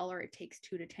as well, or it takes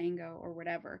two to tango or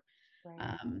whatever.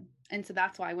 Right. And so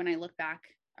that's why when I look back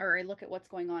or I look at what's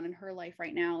going on in her life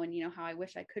right now and how I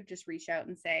wish I could just reach out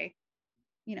and say,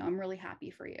 I'm really happy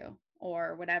for you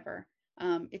or whatever.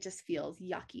 It just feels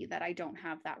yucky that I don't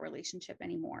have that relationship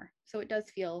anymore. So it does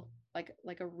feel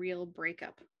like a real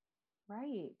breakup.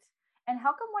 Right. And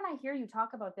how come when I hear you talk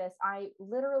about this, I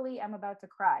literally am about to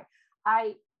cry?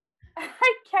 I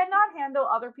I cannot handle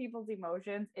other people's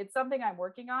emotions. It's something I'm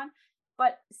working on,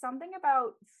 but something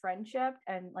about friendship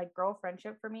and like girl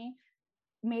friendship for me,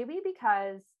 maybe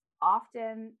because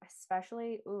often,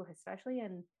 especially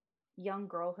in young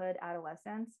girlhood,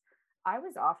 adolescence, I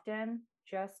was often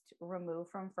just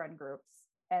removed from friend groups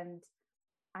and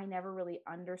I never really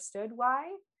understood why.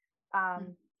 Mm.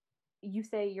 Um, you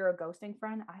say you're a ghosting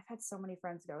friend. I've had so many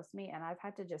friends ghost me, and I've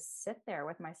had to just sit there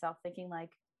with myself thinking, like,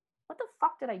 what the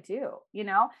fuck did I do?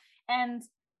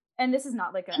 And this is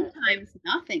not like a like Sometimes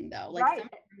nothing though. Like right.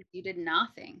 sometimes you did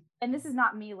nothing. And this is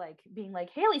not me like being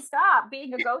like, Hailey, stop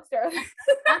being a ghoster.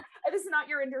 This is not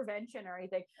your intervention or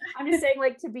anything. I'm just saying,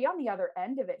 like, to be on the other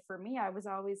end of it for me, I was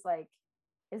always like,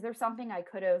 is there something I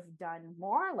could have done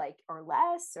more, like, or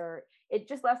less? Or it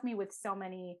just left me with so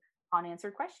many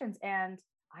unanswered questions. And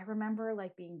I remember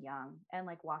like being young and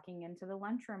like walking into the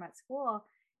lunchroom at school,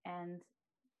 and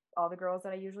all the girls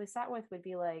that I usually sat with would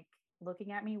be like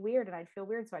looking at me weird, and I'd feel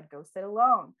weird. So I'd go sit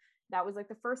alone. That was like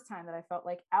the first time that I felt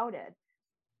like outed.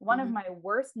 One of Mhm. my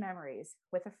worst memories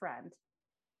with a friend.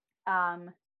 Um,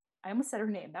 I almost said her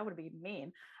name. That would be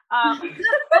mean. I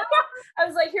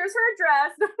was like, here's her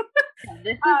address.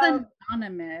 This is um,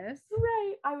 anonymous.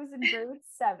 right. I was in grade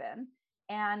 7,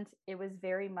 and it was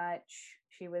very much,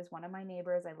 she was one of my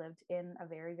neighbors. I lived in a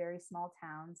very, very small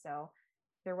town. So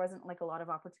there wasn't like a lot of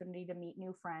opportunity to meet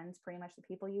new friends. Pretty much the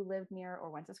people you lived near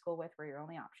or went to school with were your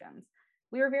only options.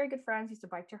 We were very good friends, used to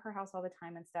bike to her house all the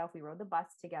time and stuff. We rode the bus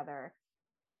together.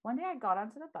 One day I got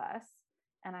onto the bus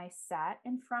and I sat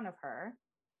in front of her,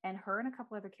 and her and a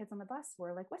couple other kids on the bus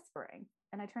were like whispering.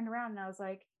 And I turned around and I was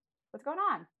like, what's going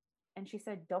on? And she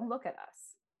said, don't look at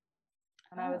us.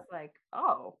 And I was Oh. like,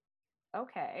 oh,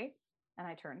 okay. And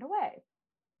I turned away.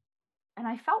 And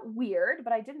I felt weird,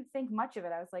 but I didn't think much of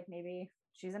it. I was like, maybe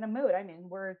she's in a mood. I mean,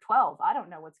 we're 12. I don't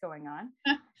know what's going on.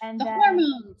 And The then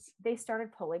hormones. they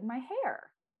started pulling my hair.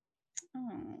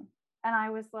 Oh. And I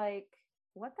was like,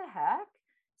 what the heck?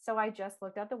 So I just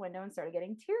looked out the window and started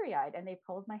getting teary eyed, and they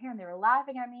pulled my hair and they were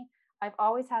laughing at me. I've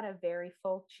always had a very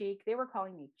full cheek. They were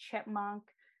calling me chipmunk.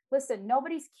 Listen,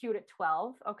 nobody's cute at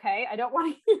 12. Okay. I don't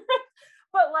want to hear it,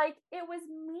 but like it was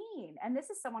mean. And this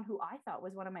is someone who I thought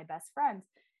was one of my best friends.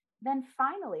 Then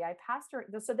finally, I passed her.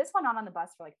 So this went on the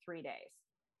bus for like 3 days.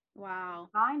 Wow.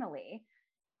 Finally,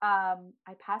 I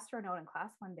passed her a note in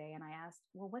class one day and I asked,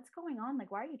 well, what's going on?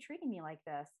 Like, why are you treating me like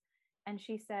this? And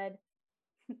she said,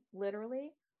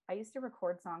 literally, I used to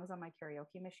record songs on my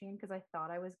karaoke machine because I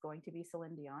thought I was going to be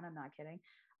Celine Dion. I'm not kidding.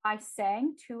 I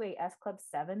sang to a S Club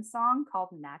 7 song called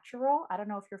Natural. I don't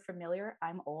know if you're familiar.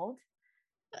 I'm old.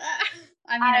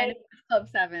 I mean, I know I it's Club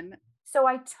 7. So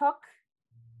I took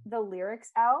the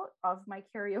lyrics out of my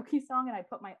karaoke song and I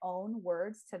put my own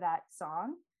words to that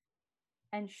song.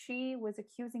 And she was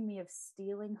accusing me of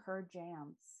stealing her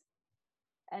jams.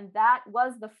 And that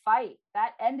was the fight.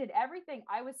 That ended everything.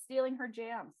 I was stealing her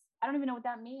jams. I don't even know what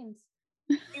that means.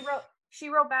 She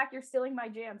wrote back, you're stealing my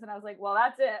jams. And I was like, well,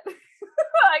 that's it.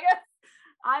 I guess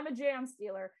I'm a jam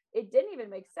stealer. It didn't even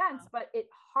make sense, but it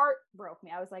heartbroke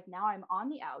me. I was like, now I'm on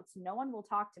the outs. No one will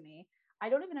talk to me. I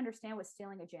don't even understand what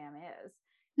stealing a jam is.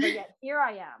 But yet here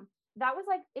I am. That was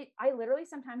like it. I literally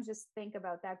sometimes just think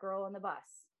about that girl on the bus.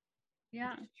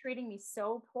 Yeah. Just treating me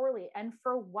so poorly. And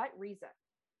for what reason?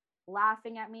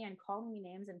 Laughing at me and calling me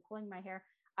names and pulling my hair.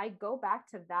 I go back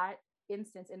to that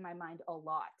instance in my mind a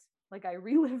lot. Like I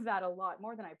relive that a lot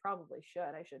more than I probably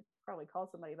should. I should probably call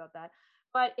somebody about that.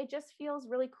 But it just feels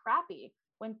really crappy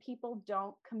when people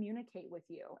don't communicate with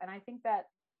you. And I think that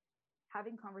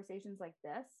having conversations like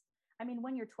this, I mean,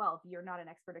 when you're 12, you're not an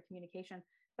expert at communication,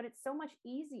 but it's so much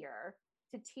easier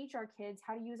to teach our kids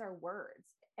how to use our words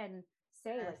and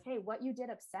say, like, hey, what you did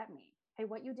upset me. Hey,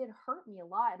 what you did hurt me a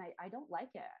lot. And I don't like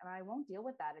it. And I won't deal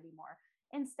with that anymore.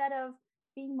 Instead of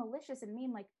being malicious and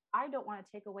mean, like, I don't want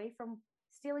to take away from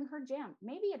stealing her jam.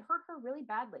 Maybe it hurt her really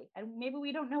badly. And maybe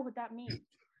we don't know what that means,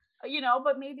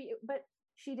 but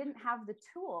she didn't have the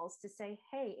tools to say,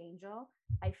 hey, Angel,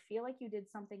 I feel like you did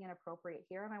something inappropriate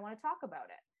here and I want to talk about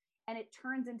it. And it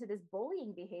turns into this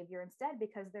bullying behavior instead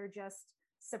because they're just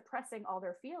suppressing all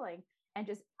their feeling and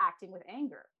just acting with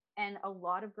anger. And a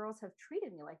lot of girls have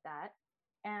treated me like that.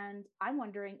 And I'm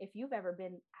wondering if you've ever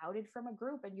been outed from a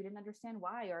group and you didn't understand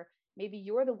why, or maybe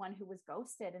you're the one who was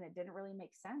ghosted and it didn't really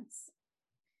make sense.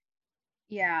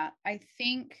 Yeah, I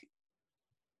think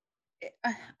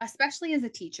especially as a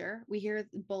teacher, we hear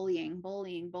bullying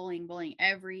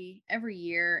every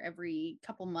year, every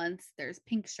couple months. There's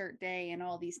Pink Shirt Day and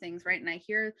all these things, right? And I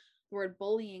hear the word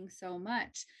bullying so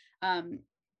much,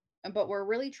 but we're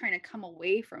really trying to come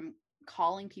away from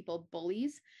calling people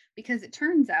bullies because it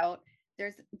turns out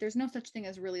there's no such thing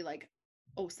as really like,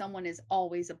 oh, someone is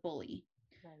always a bully,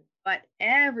 Right. but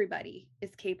everybody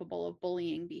is capable of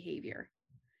bullying behavior.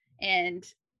 And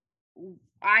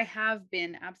I have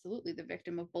been absolutely the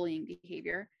victim of bullying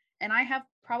behavior, and I have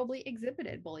probably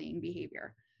exhibited bullying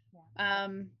behavior. Yeah.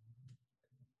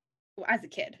 As a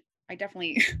kid, I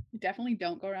definitely definitely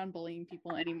don't go around bullying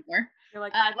people anymore. You're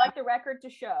like, I'd like the record to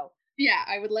show. Yeah,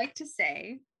 I would like to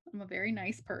say I'm a very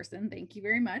nice person. Thank you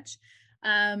very much.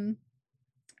 Um,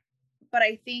 but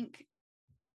I think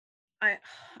I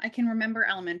I can remember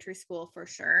elementary school for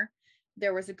sure.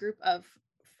 There was a group of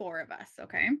 4 of us.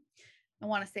 Okay, I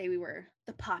want to say we were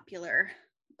the popular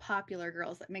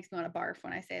girls. That makes me want to barf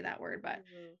when I say that word, but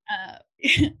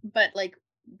but like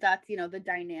that's the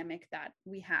dynamic that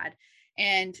we had.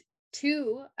 And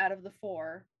 2 out of the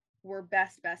 4 were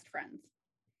best friends.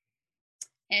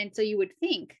 And so you would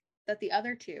think that the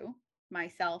other 2,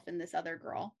 myself and this other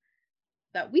girl,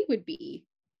 that we would be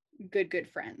good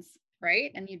friends,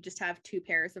 right? And you just have 2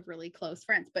 pairs of really close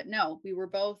friends. But no, we were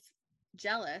both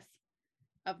jealous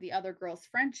of the other girl's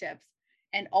friendships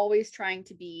and always trying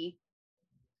to be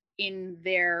in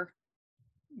their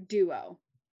duo.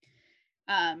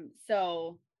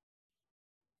 So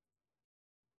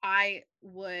I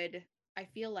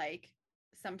feel like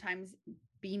sometimes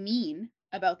be mean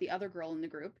about the other girl in the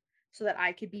group so that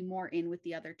I could be more in with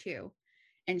the other two.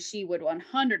 And she would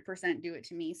 100% do it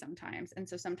to me sometimes. And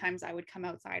so sometimes I would come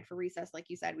outside for recess. Like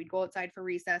you said, we'd go outside for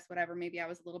recess, whatever. Maybe I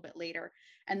was a little bit later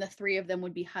and the three of them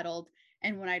would be huddled.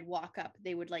 And when I'd walk up,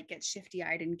 they would like get shifty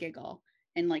eyed and giggle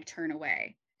and like turn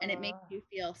away. And it makes you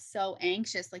feel so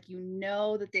anxious. Like,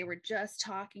 that they were just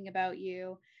talking about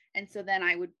you. And so then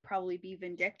I would probably be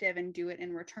vindictive and do it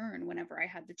in return whenever I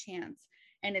had the chance.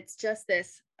 And it's just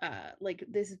this, like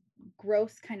this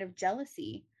gross kind of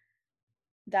jealousy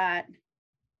that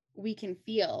we can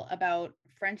feel about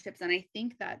friendships. And I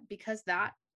think that because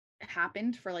that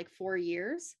happened for like 4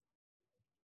 years,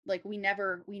 like we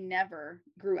never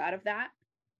grew out of that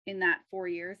in that 4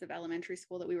 years of elementary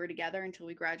school that we were together until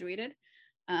we graduated.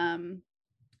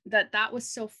 That was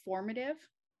so formative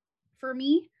for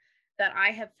me that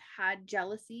I have had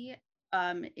jealousy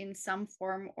in some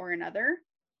form or another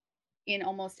in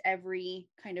almost every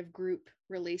kind of group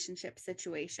relationship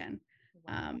situation.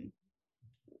 Wow.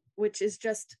 Which is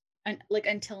just like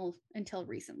until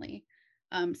recently.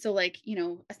 So like,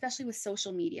 especially with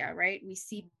social media, right? We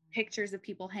see pictures of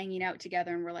people hanging out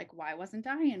together and we're like, why wasn't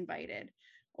I invited?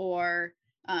 Or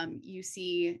you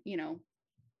see,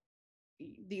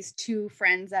 these two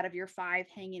friends out of your five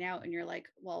hanging out and you're like,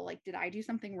 well, like, did I do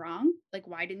something wrong? Like,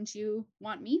 why didn't you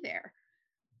want me there?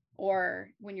 Or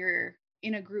when you're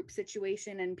in a group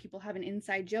situation and people have an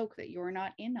inside joke that you're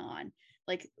not in on,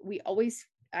 like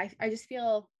I just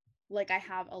feel like I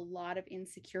have a lot of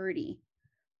insecurity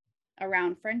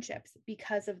around friendships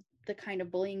because of the kind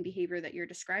of bullying behavior that you're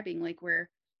describing, like where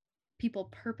people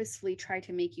purposefully try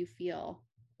to make you feel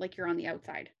like you're on the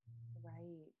outside.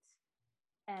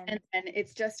 Right. And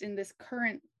it's just in this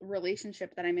current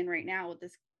relationship that I'm in right now with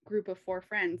this group of four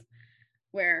friends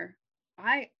where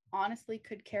I honestly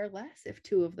could care less if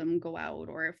two of them go out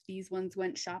or if these ones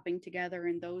went shopping together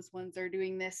and those ones are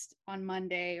doing this on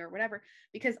Monday or whatever,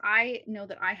 because I know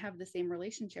that I have the same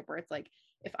relationship where it's like,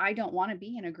 if I don't want to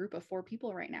be in a group of four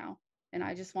people right now and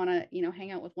I just want to,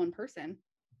 hang out with one person,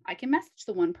 I can message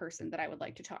the one person that I would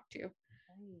like to talk to.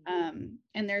 Right.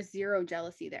 And there's zero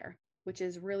jealousy there, which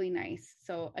is really nice.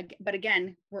 So, but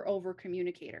again, we're over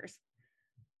communicators.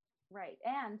 Right.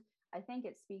 And I think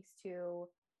it speaks to,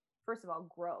 first of all,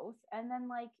 growth, and then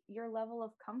like your level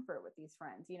of comfort with these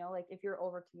friends. Like if you're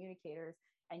over communicators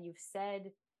and you've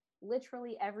said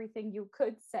literally everything you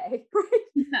could say, right?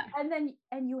 Yeah.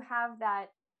 And you have that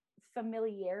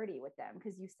familiarity with them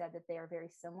because you said that they are very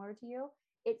similar to you.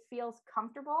 It feels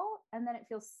comfortable and then it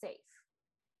feels safe.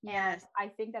 And Yes. I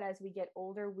think that as we get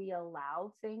older, we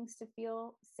allow things to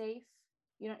feel safe,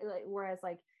 like, whereas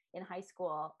like in high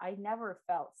school, I never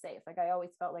felt safe. Like I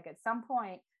always felt like at some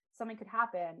point something could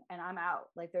happen and I'm out.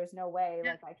 Like there's no way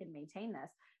Yeah. like I can maintain this.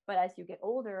 But as you get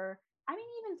older, I mean,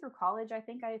 even through college, I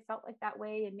think I felt like that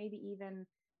way. And maybe even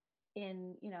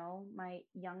in, my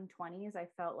young 20s, I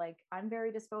felt like I'm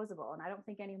very disposable and I don't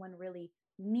think anyone really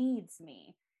needs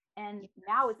me. And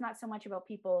now it's not so much about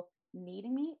people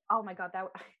needing me. Oh my God, that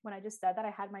when I just said that, I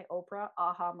had my Oprah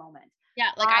aha moment.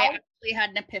 Yeah, like I actually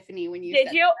had an epiphany when you Did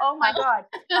said you? Oh my that. God.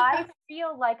 I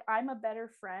feel like I'm a better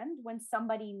friend when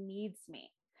somebody needs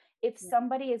me. If Yeah.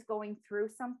 somebody is going through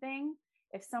something,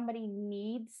 if somebody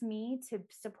needs me to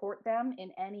support them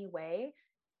in any way,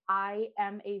 I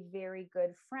am a very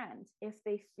good friend. If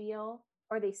they feel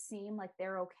or they seem like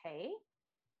they're okay,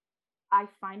 I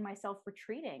find myself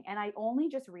retreating. And I only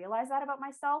just realized that about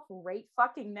myself right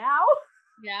fucking now.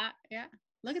 Yeah, yeah.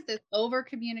 Look at this. Over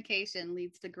communication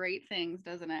leads to great things,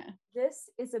 doesn't it? This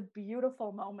is a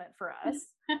beautiful moment for us.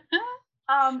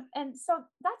 And so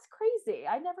that's crazy.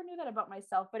 I never knew that about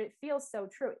myself, but it feels so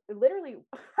true. Literally,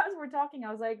 as we're talking,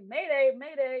 I was like, Mayday,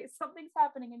 Mayday, something's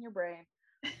happening in your brain.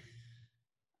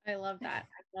 I love that.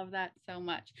 I love that so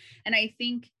much. And I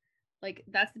think like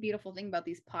that's the beautiful thing about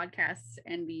these podcasts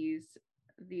and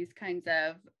these kinds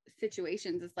of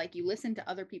situations. It's like you listen to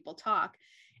other people talk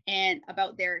and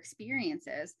about their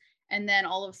experiences, and then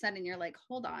all of a sudden you're like,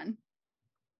 hold on,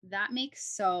 that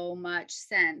makes so much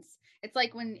sense. It's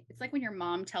like when your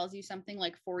mom tells you something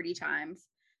like 40 times,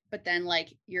 but then like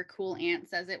your cool aunt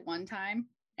says it one time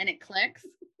and it clicks.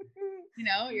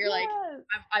 You're like, Yes.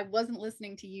 I wasn't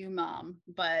listening to you, mom,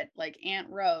 but like Aunt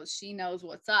Rose, she knows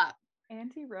what's up.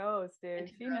 Auntie Rose, dude.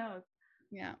 Auntie She Rose. knows.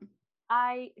 Yeah.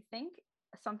 I think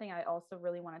something I also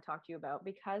really want to talk to you about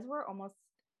because we're almost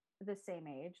the same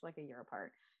age, like a year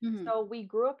apart. Mhm. So we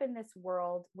grew up in this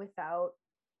world without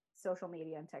social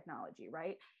media and technology,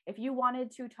 right? If you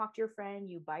wanted to talk to your friend,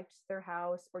 you biked to their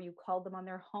house or you called them on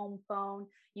their home phone,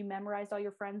 you memorized all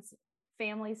your friends'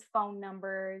 family's phone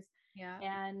numbers. Yeah.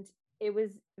 And it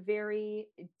was very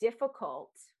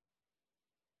difficult,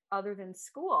 other than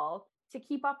school, to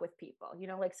keep up with people,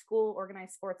 like school,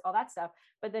 organized sports, all that stuff.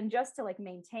 But then just to like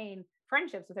maintain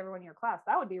friendships with everyone in your class,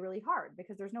 that would be really hard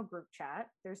because there's no group chat,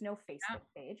 there's no Yeah. Facebook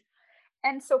page.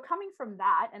 And so coming from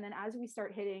that, and then as we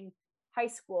start hitting high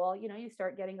school, you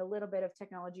start getting a little bit of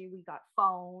technology. We got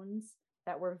phones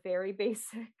that were very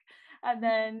basic. And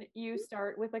then you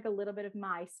start with like a little bit of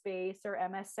MySpace or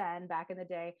MSN back in the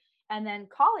day. And then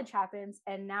college happens,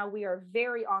 and now we are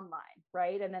very online,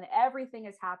 right? And then everything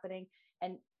is happening,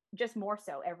 and just more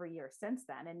so every year since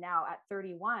then. And now at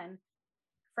 31,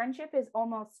 friendship is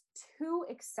almost too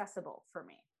accessible for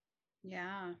me.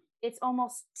 Yeah. It's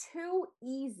almost too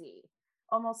easy,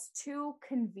 almost too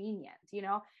convenient.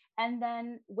 And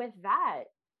then with that,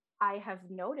 I have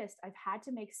noticed I've had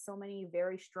to make so many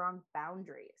very strong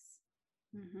boundaries.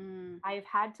 Mm-hmm. I've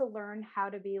had to learn how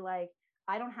to be like,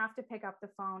 I don't have to pick up the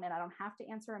phone and I don't have to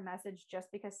answer a message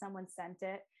just because someone sent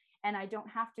it. And I don't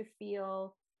have to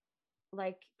feel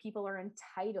like people are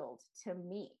entitled to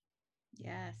me.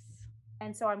 Yes.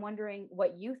 And so I'm wondering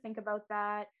what you think about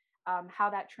that, how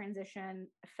that transition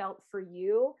felt for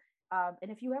you. And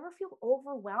if you ever feel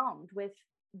overwhelmed with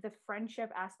the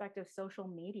friendship aspect of social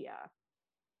media.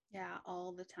 Yeah,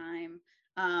 all the time.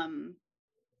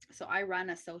 So I run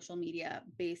a social media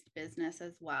based business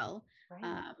as well.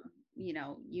 Right. You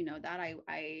know that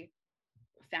I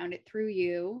found it through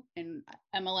you, and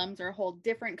MLMs are a whole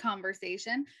different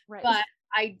conversation. Right. But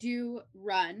I do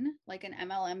run like an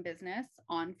MLM business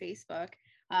on Facebook.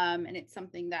 And it's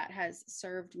something that has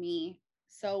served me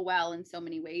so well in so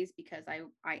many ways because I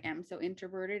am so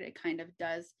introverted. It kind of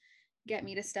does get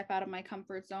me to step out of my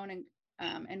comfort zone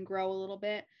and grow a little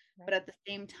bit. Right. But at the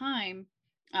same time,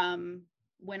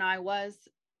 when I was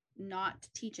not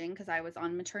teaching because I was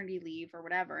on maternity leave or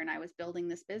whatever, and I was building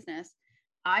this business,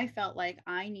 I felt like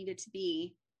I needed to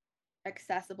be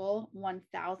accessible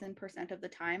 1000% of the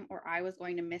time, or I was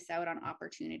going to miss out on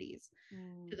opportunities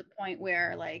to the point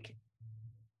where like,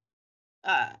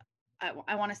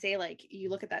 I want to say like you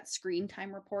look at that screen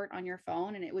time report on your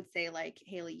phone and it would say like,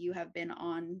 Hailey, you have been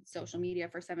on social media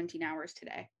for 17 hours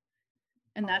today.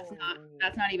 And that's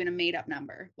not even a made up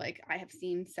number. Like I have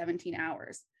seen 17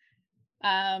 hours.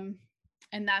 And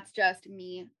that's just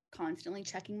me constantly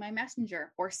checking my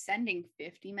messenger or sending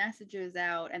 50 messages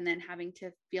out and then having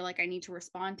to feel like I need to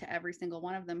respond to every single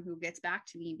one of them who gets back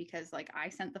to me because like I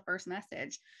sent the first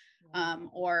message.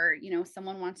 Or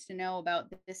someone wants to know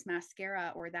about this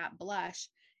mascara or that blush,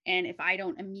 and if I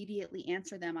don't immediately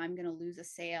answer them, I'm going to lose a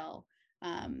sale.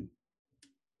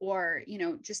 Or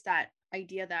just that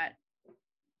idea that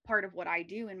part of what I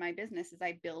do in my business is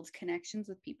I build connections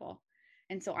with people,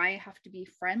 and so I have to be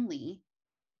friendly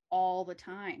all the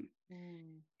time.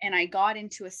 And I got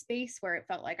into a space where it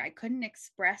felt like I couldn't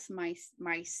express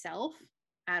myself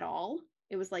at all.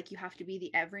 It was like you have to be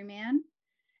the everyman.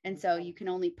 And so you can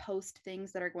only post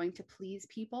things that are going to please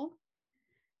people,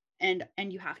 and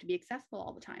you have to be accessible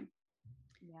all the time.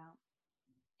 Yeah.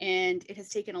 And it has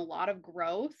taken a lot of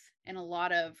growth and a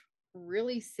lot of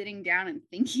really sitting down and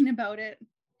thinking about it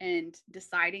and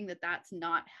deciding that that's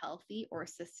not healthy or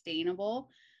sustainable,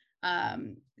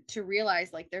 to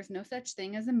realize like there's no such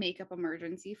thing as a makeup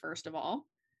emergency. First of all,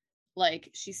 like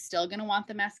she's still going to want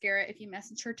the mascara if you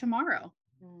message her tomorrow.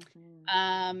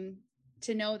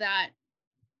 To know that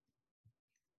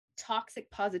toxic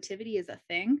positivity is a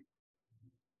thing,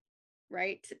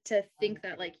 right? To think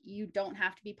that like you don't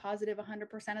have to be positive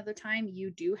 100% of the time.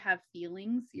 You do have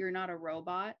feelings. You're not a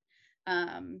robot.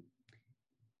 And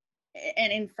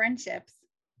in friendships,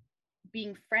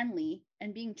 being friendly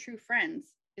and being true friends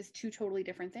is two totally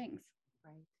different things.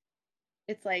 Right.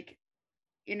 It's like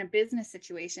in a business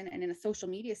situation and in a social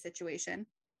media situation,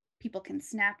 people can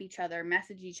snap each other,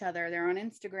 message each other. They're on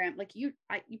Instagram. Like you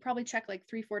probably check like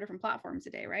 3-4 different platforms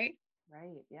a day, right?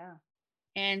 Right. Yeah.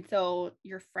 And so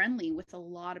you're friendly with a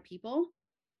lot of people,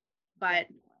 but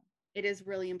it is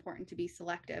really important to be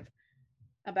selective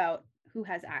about who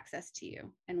has access to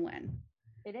you and when.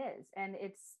 It is. And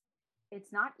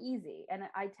it's not easy. And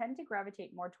I tend to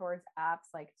gravitate more towards apps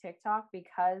like TikTok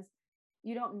because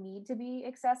you don't need to be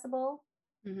accessible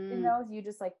in those. You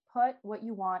just like put what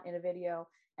you want in a video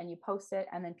and you post it,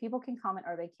 and then people can comment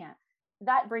or they can't.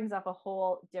 That brings up a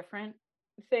whole different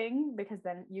thing because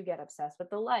then you get obsessed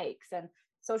with the likes and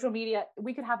social media.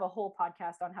 We could have a whole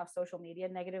podcast on how social media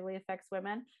negatively affects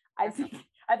women. I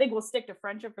think we'll stick to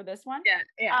friendship for this one.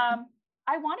 Yeah.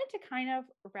 I wanted to kind of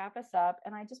wrap us up,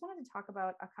 and I just wanted to talk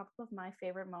about a couple of my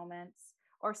favorite moments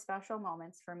or special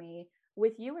moments for me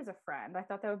with you as a friend. I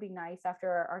thought that would be nice after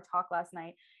our talk last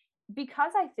night,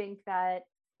 because I think that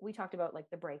we talked about like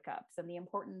the breakups and the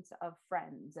importance of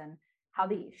friends and how Mhm.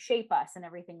 they shape us and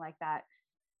everything like that.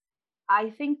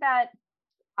 I think that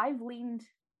I've leaned.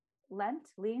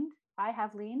 I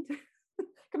have leaned.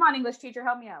 Come on, English teacher,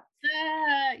 help me out.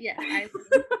 Yes, I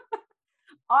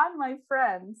On my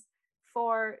friends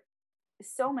for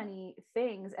so many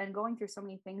things and going through so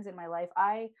many things in my life.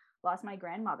 I lost my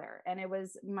grandmother, and it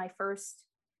was my first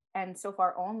and so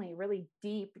far only really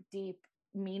deep, deep,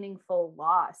 meaningful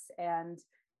loss. And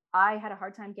I had a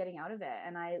hard time getting out of it.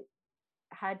 And I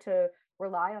had to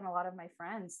rely on a lot of my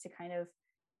friends to kind of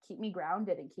keep me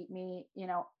grounded and keep me,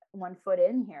 one foot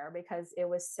in here, because it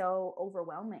was so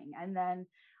overwhelming. And then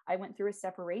I went through a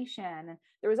separation, and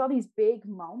there was all these big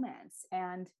moments,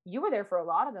 and you were there for a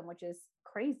lot of them, which is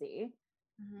crazy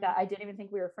Mhm. that I didn't even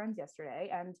think we were friends yesterday.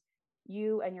 And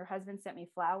you and your husband sent me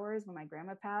flowers when my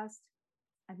grandma passed.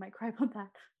 I might cry about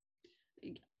that.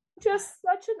 Just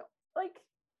such an like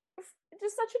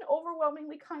just such an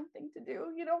overwhelmingly kind thing to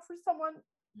do, for someone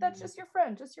that's Mhm. just your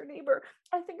friend, just your neighbor.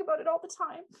 I think about it all the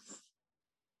time.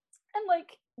 And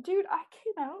like, dude, I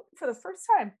came out for the first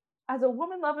time as a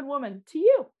woman loving woman to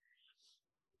you.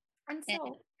 And And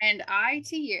so and I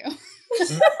to you.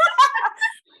 it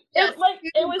Just like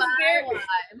it two was by very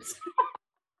lives.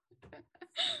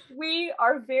 we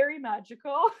are very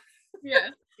magical.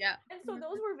 Yes. Yeah. And so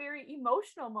those were very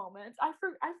emotional moments. I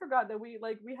forgot that we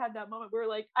had that moment where we're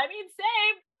like, I mean,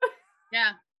 same.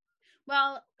 Yeah.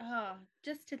 Well,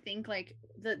 just to think like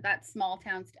that small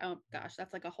town. Oh gosh,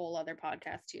 that's like a whole other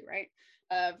podcast too, right?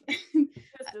 Of you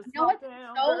Just a know small what's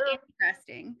town so girl.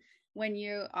 interesting when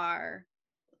you are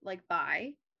like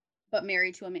bi, but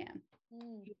married to a man.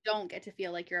 Mm, You don't get to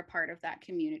feel like you're a part of that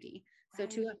community. So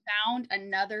to have right. found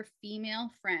another female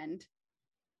friend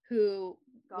who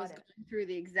Got was it. going through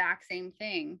the exact same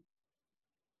thing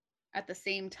at the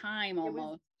same time It was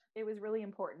almost. it was really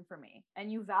important for me.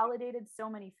 And you validated so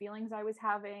many feelings I was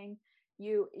having.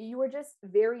 You were just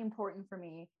very important for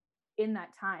me in that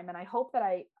time. And I hope that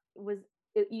I was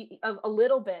a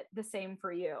little bit the same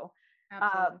for you.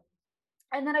 Absolutely. Um,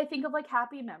 and then I think of like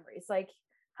happy memories, like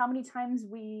how many times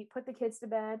we put the kids to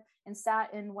bed and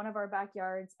sat in one of our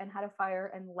backyards and had a fire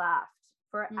and laughed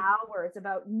for Mhm. hours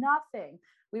about nothing.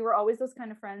 We were always those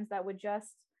kind of friends that would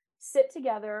just sit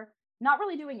together, not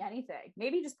really doing anything,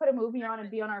 maybe just put a movie on and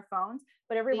be on our phones,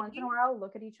 but every once in a See? while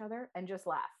look at each other and just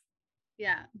laugh.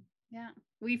 Yeah. Yeah.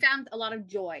 We found a lot of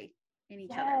joy in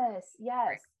each other. Yes, yes.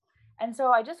 Right. And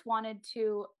so I just wanted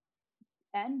to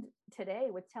end today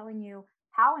with telling you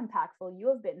how impactful you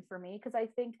have been for me, because I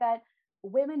think that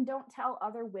women don't tell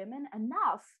other women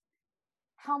enough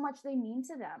how much they mean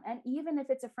to them. And even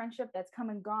if it's a friendship that's come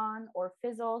and gone or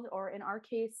fizzled, or in our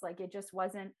case, like it just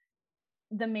wasn't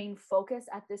the main focus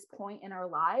at this point in our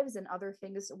lives and other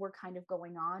things were kind of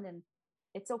going on, and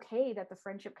it's okay that the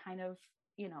friendship kind of,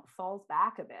 falls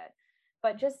back a bit.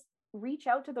 But just reach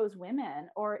out to those women,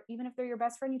 or even if they're your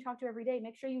best friend you talk to every day,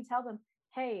 make sure you tell them,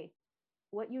 hey,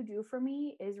 what you do for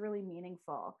me is really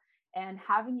meaningful, and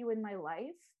having you in my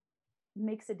life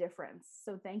makes a difference.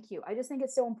 So thank you. I just think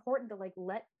it's so important to like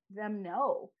let them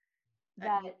know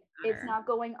That that you it's matter. not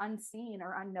going unseen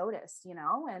or unnoticed,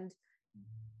 and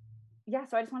yeah,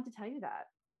 so I just wanted to tell you that.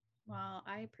 Well,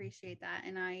 I appreciate that.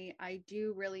 And I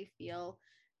do really feel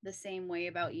the same way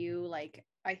about you. Like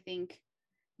I think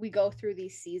we go through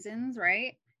these seasons,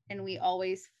 right? And we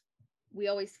always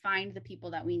find the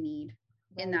people that we need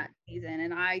in Right. that season.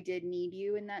 And I did need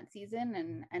you in that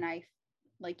season, and I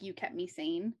like you kept me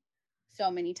sane so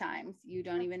many times. You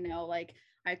don't That's even know, like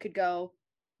I could go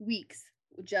weeks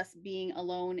just being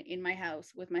alone in my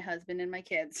house with my husband and my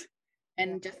kids yeah.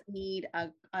 and just need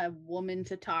a woman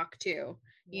to talk to,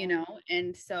 Yeah.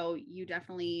 and so you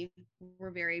definitely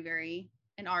were very, very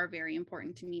and are very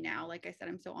important to me now. Like I said,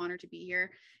 I'm so honored to be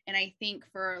here. And I think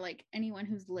for like anyone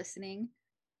who's listening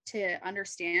to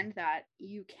understand that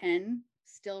you can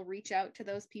still reach out to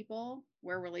those people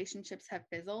where relationships have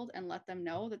fizzled and let them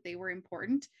know that they were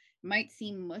important. It might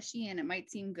seem mushy and it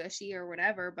might seem gushy or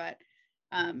whatever, but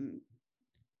um,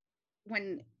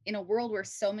 when in a world where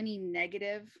so many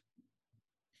negative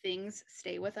things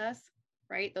stay with us,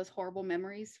 right? Those horrible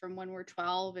memories from when we're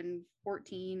 12 and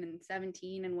 14 and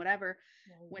 17 and whatever,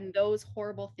 Right. when those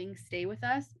horrible things stay with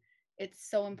us, it's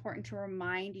so important to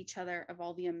remind each other of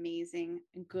all the amazing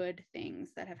good things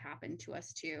that have happened to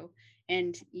us too.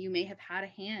 And you may have had a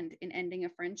hand in ending a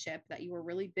friendship that you were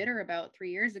really bitter about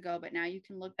 3 years ago, but now you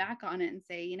can look back on it and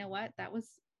say, you know what, that was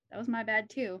my bad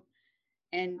too.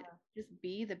 and just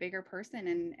be the bigger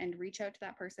person and reach out to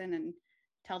that person and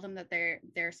tell them that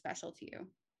they're special to you.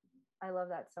 I love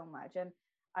that so much. And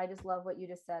I just love what you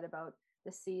just said about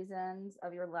the seasons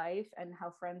of your life and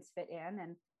how friends fit in.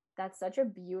 And that's such a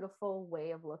beautiful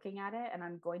way of looking at it. And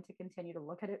I'm going to continue to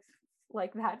look at it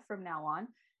like that from now on,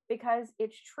 because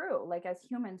it's true. Like, as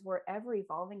humans, we're ever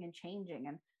evolving and changing.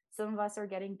 And some of us are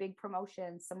getting big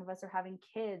promotions, some of us are having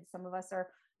kids, some of us are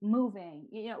moving,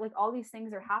 like all these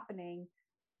things are happening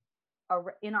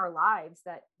in our lives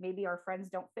that maybe our friends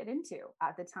don't fit into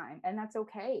at the time. And that's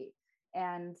okay.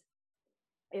 And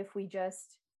if we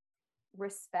just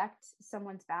respect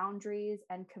someone's boundaries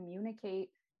and communicate,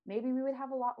 maybe we would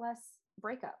have a lot less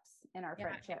breakups in our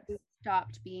friendships.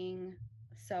 Stopped being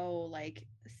so like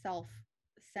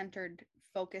self-centered,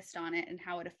 focused on it and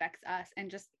how it affects us,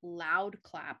 and just loud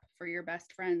clap for your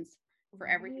best friends for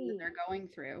everything that they're going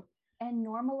through. And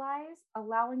normalize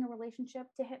allowing a relationship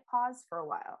to hit pause for a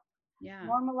while. Yeah.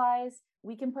 Normalize,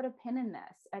 we can put a pin in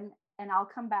this, and I'll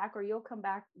come back or you'll come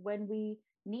back when we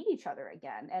need each other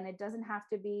again. And it doesn't have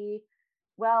to be,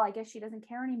 well, I guess she doesn't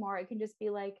care anymore. It can just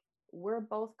be like, we're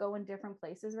both going different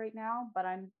places right now, but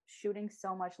I'm shooting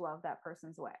so much love that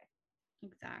person's way.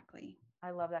 Exactly. I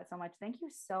love that so much. Thank you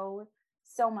so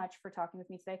much for talking with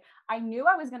me today. I knew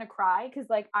I was going to cry because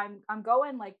like I'm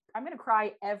going like I'm going to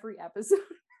cry every episode.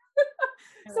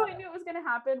 So I knew it was going to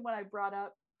happen when I brought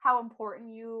up how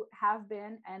important you have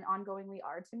been and ongoingly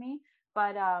are to me.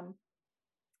 But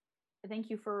thank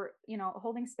you for,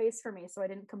 holding space for me so I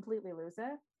didn't completely lose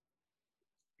it.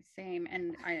 Same.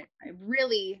 And I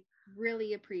really,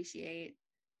 really appreciate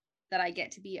that I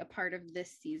get to be a part of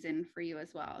this season for you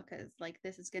as well, because like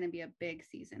this is going to be a big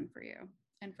season for you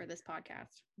and for this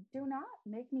podcast. Do not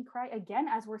make me cry again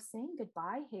as we're saying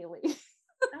goodbye, Hailey.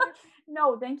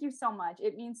 No, thank you so much.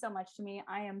 It means so much to me.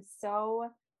 I am so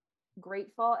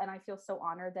grateful and I feel so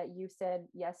honored that you said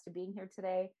yes to being here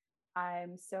today.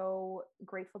 I'm so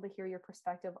grateful to hear your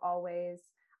perspective always.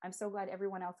 I'm so glad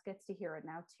everyone else gets to hear it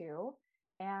now too.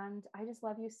 And I just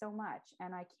love you so much.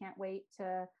 And I can't wait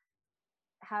to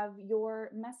have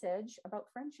your message about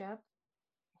friendship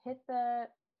hit the,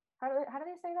 how do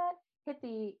they say that? Hit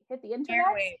the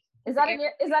internet. Is that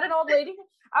an old lady?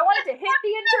 I want it to hit the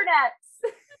internet.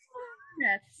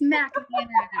 Yeah, smack the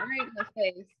internet right in the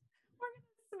face. We're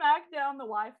gonna smack down the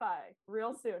Wi-Fi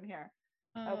real soon here.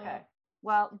 Okay.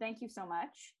 Well, thank you so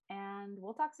much, and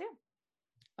we'll talk soon.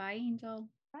 Bye, Angel.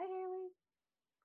 Bye, Hailey.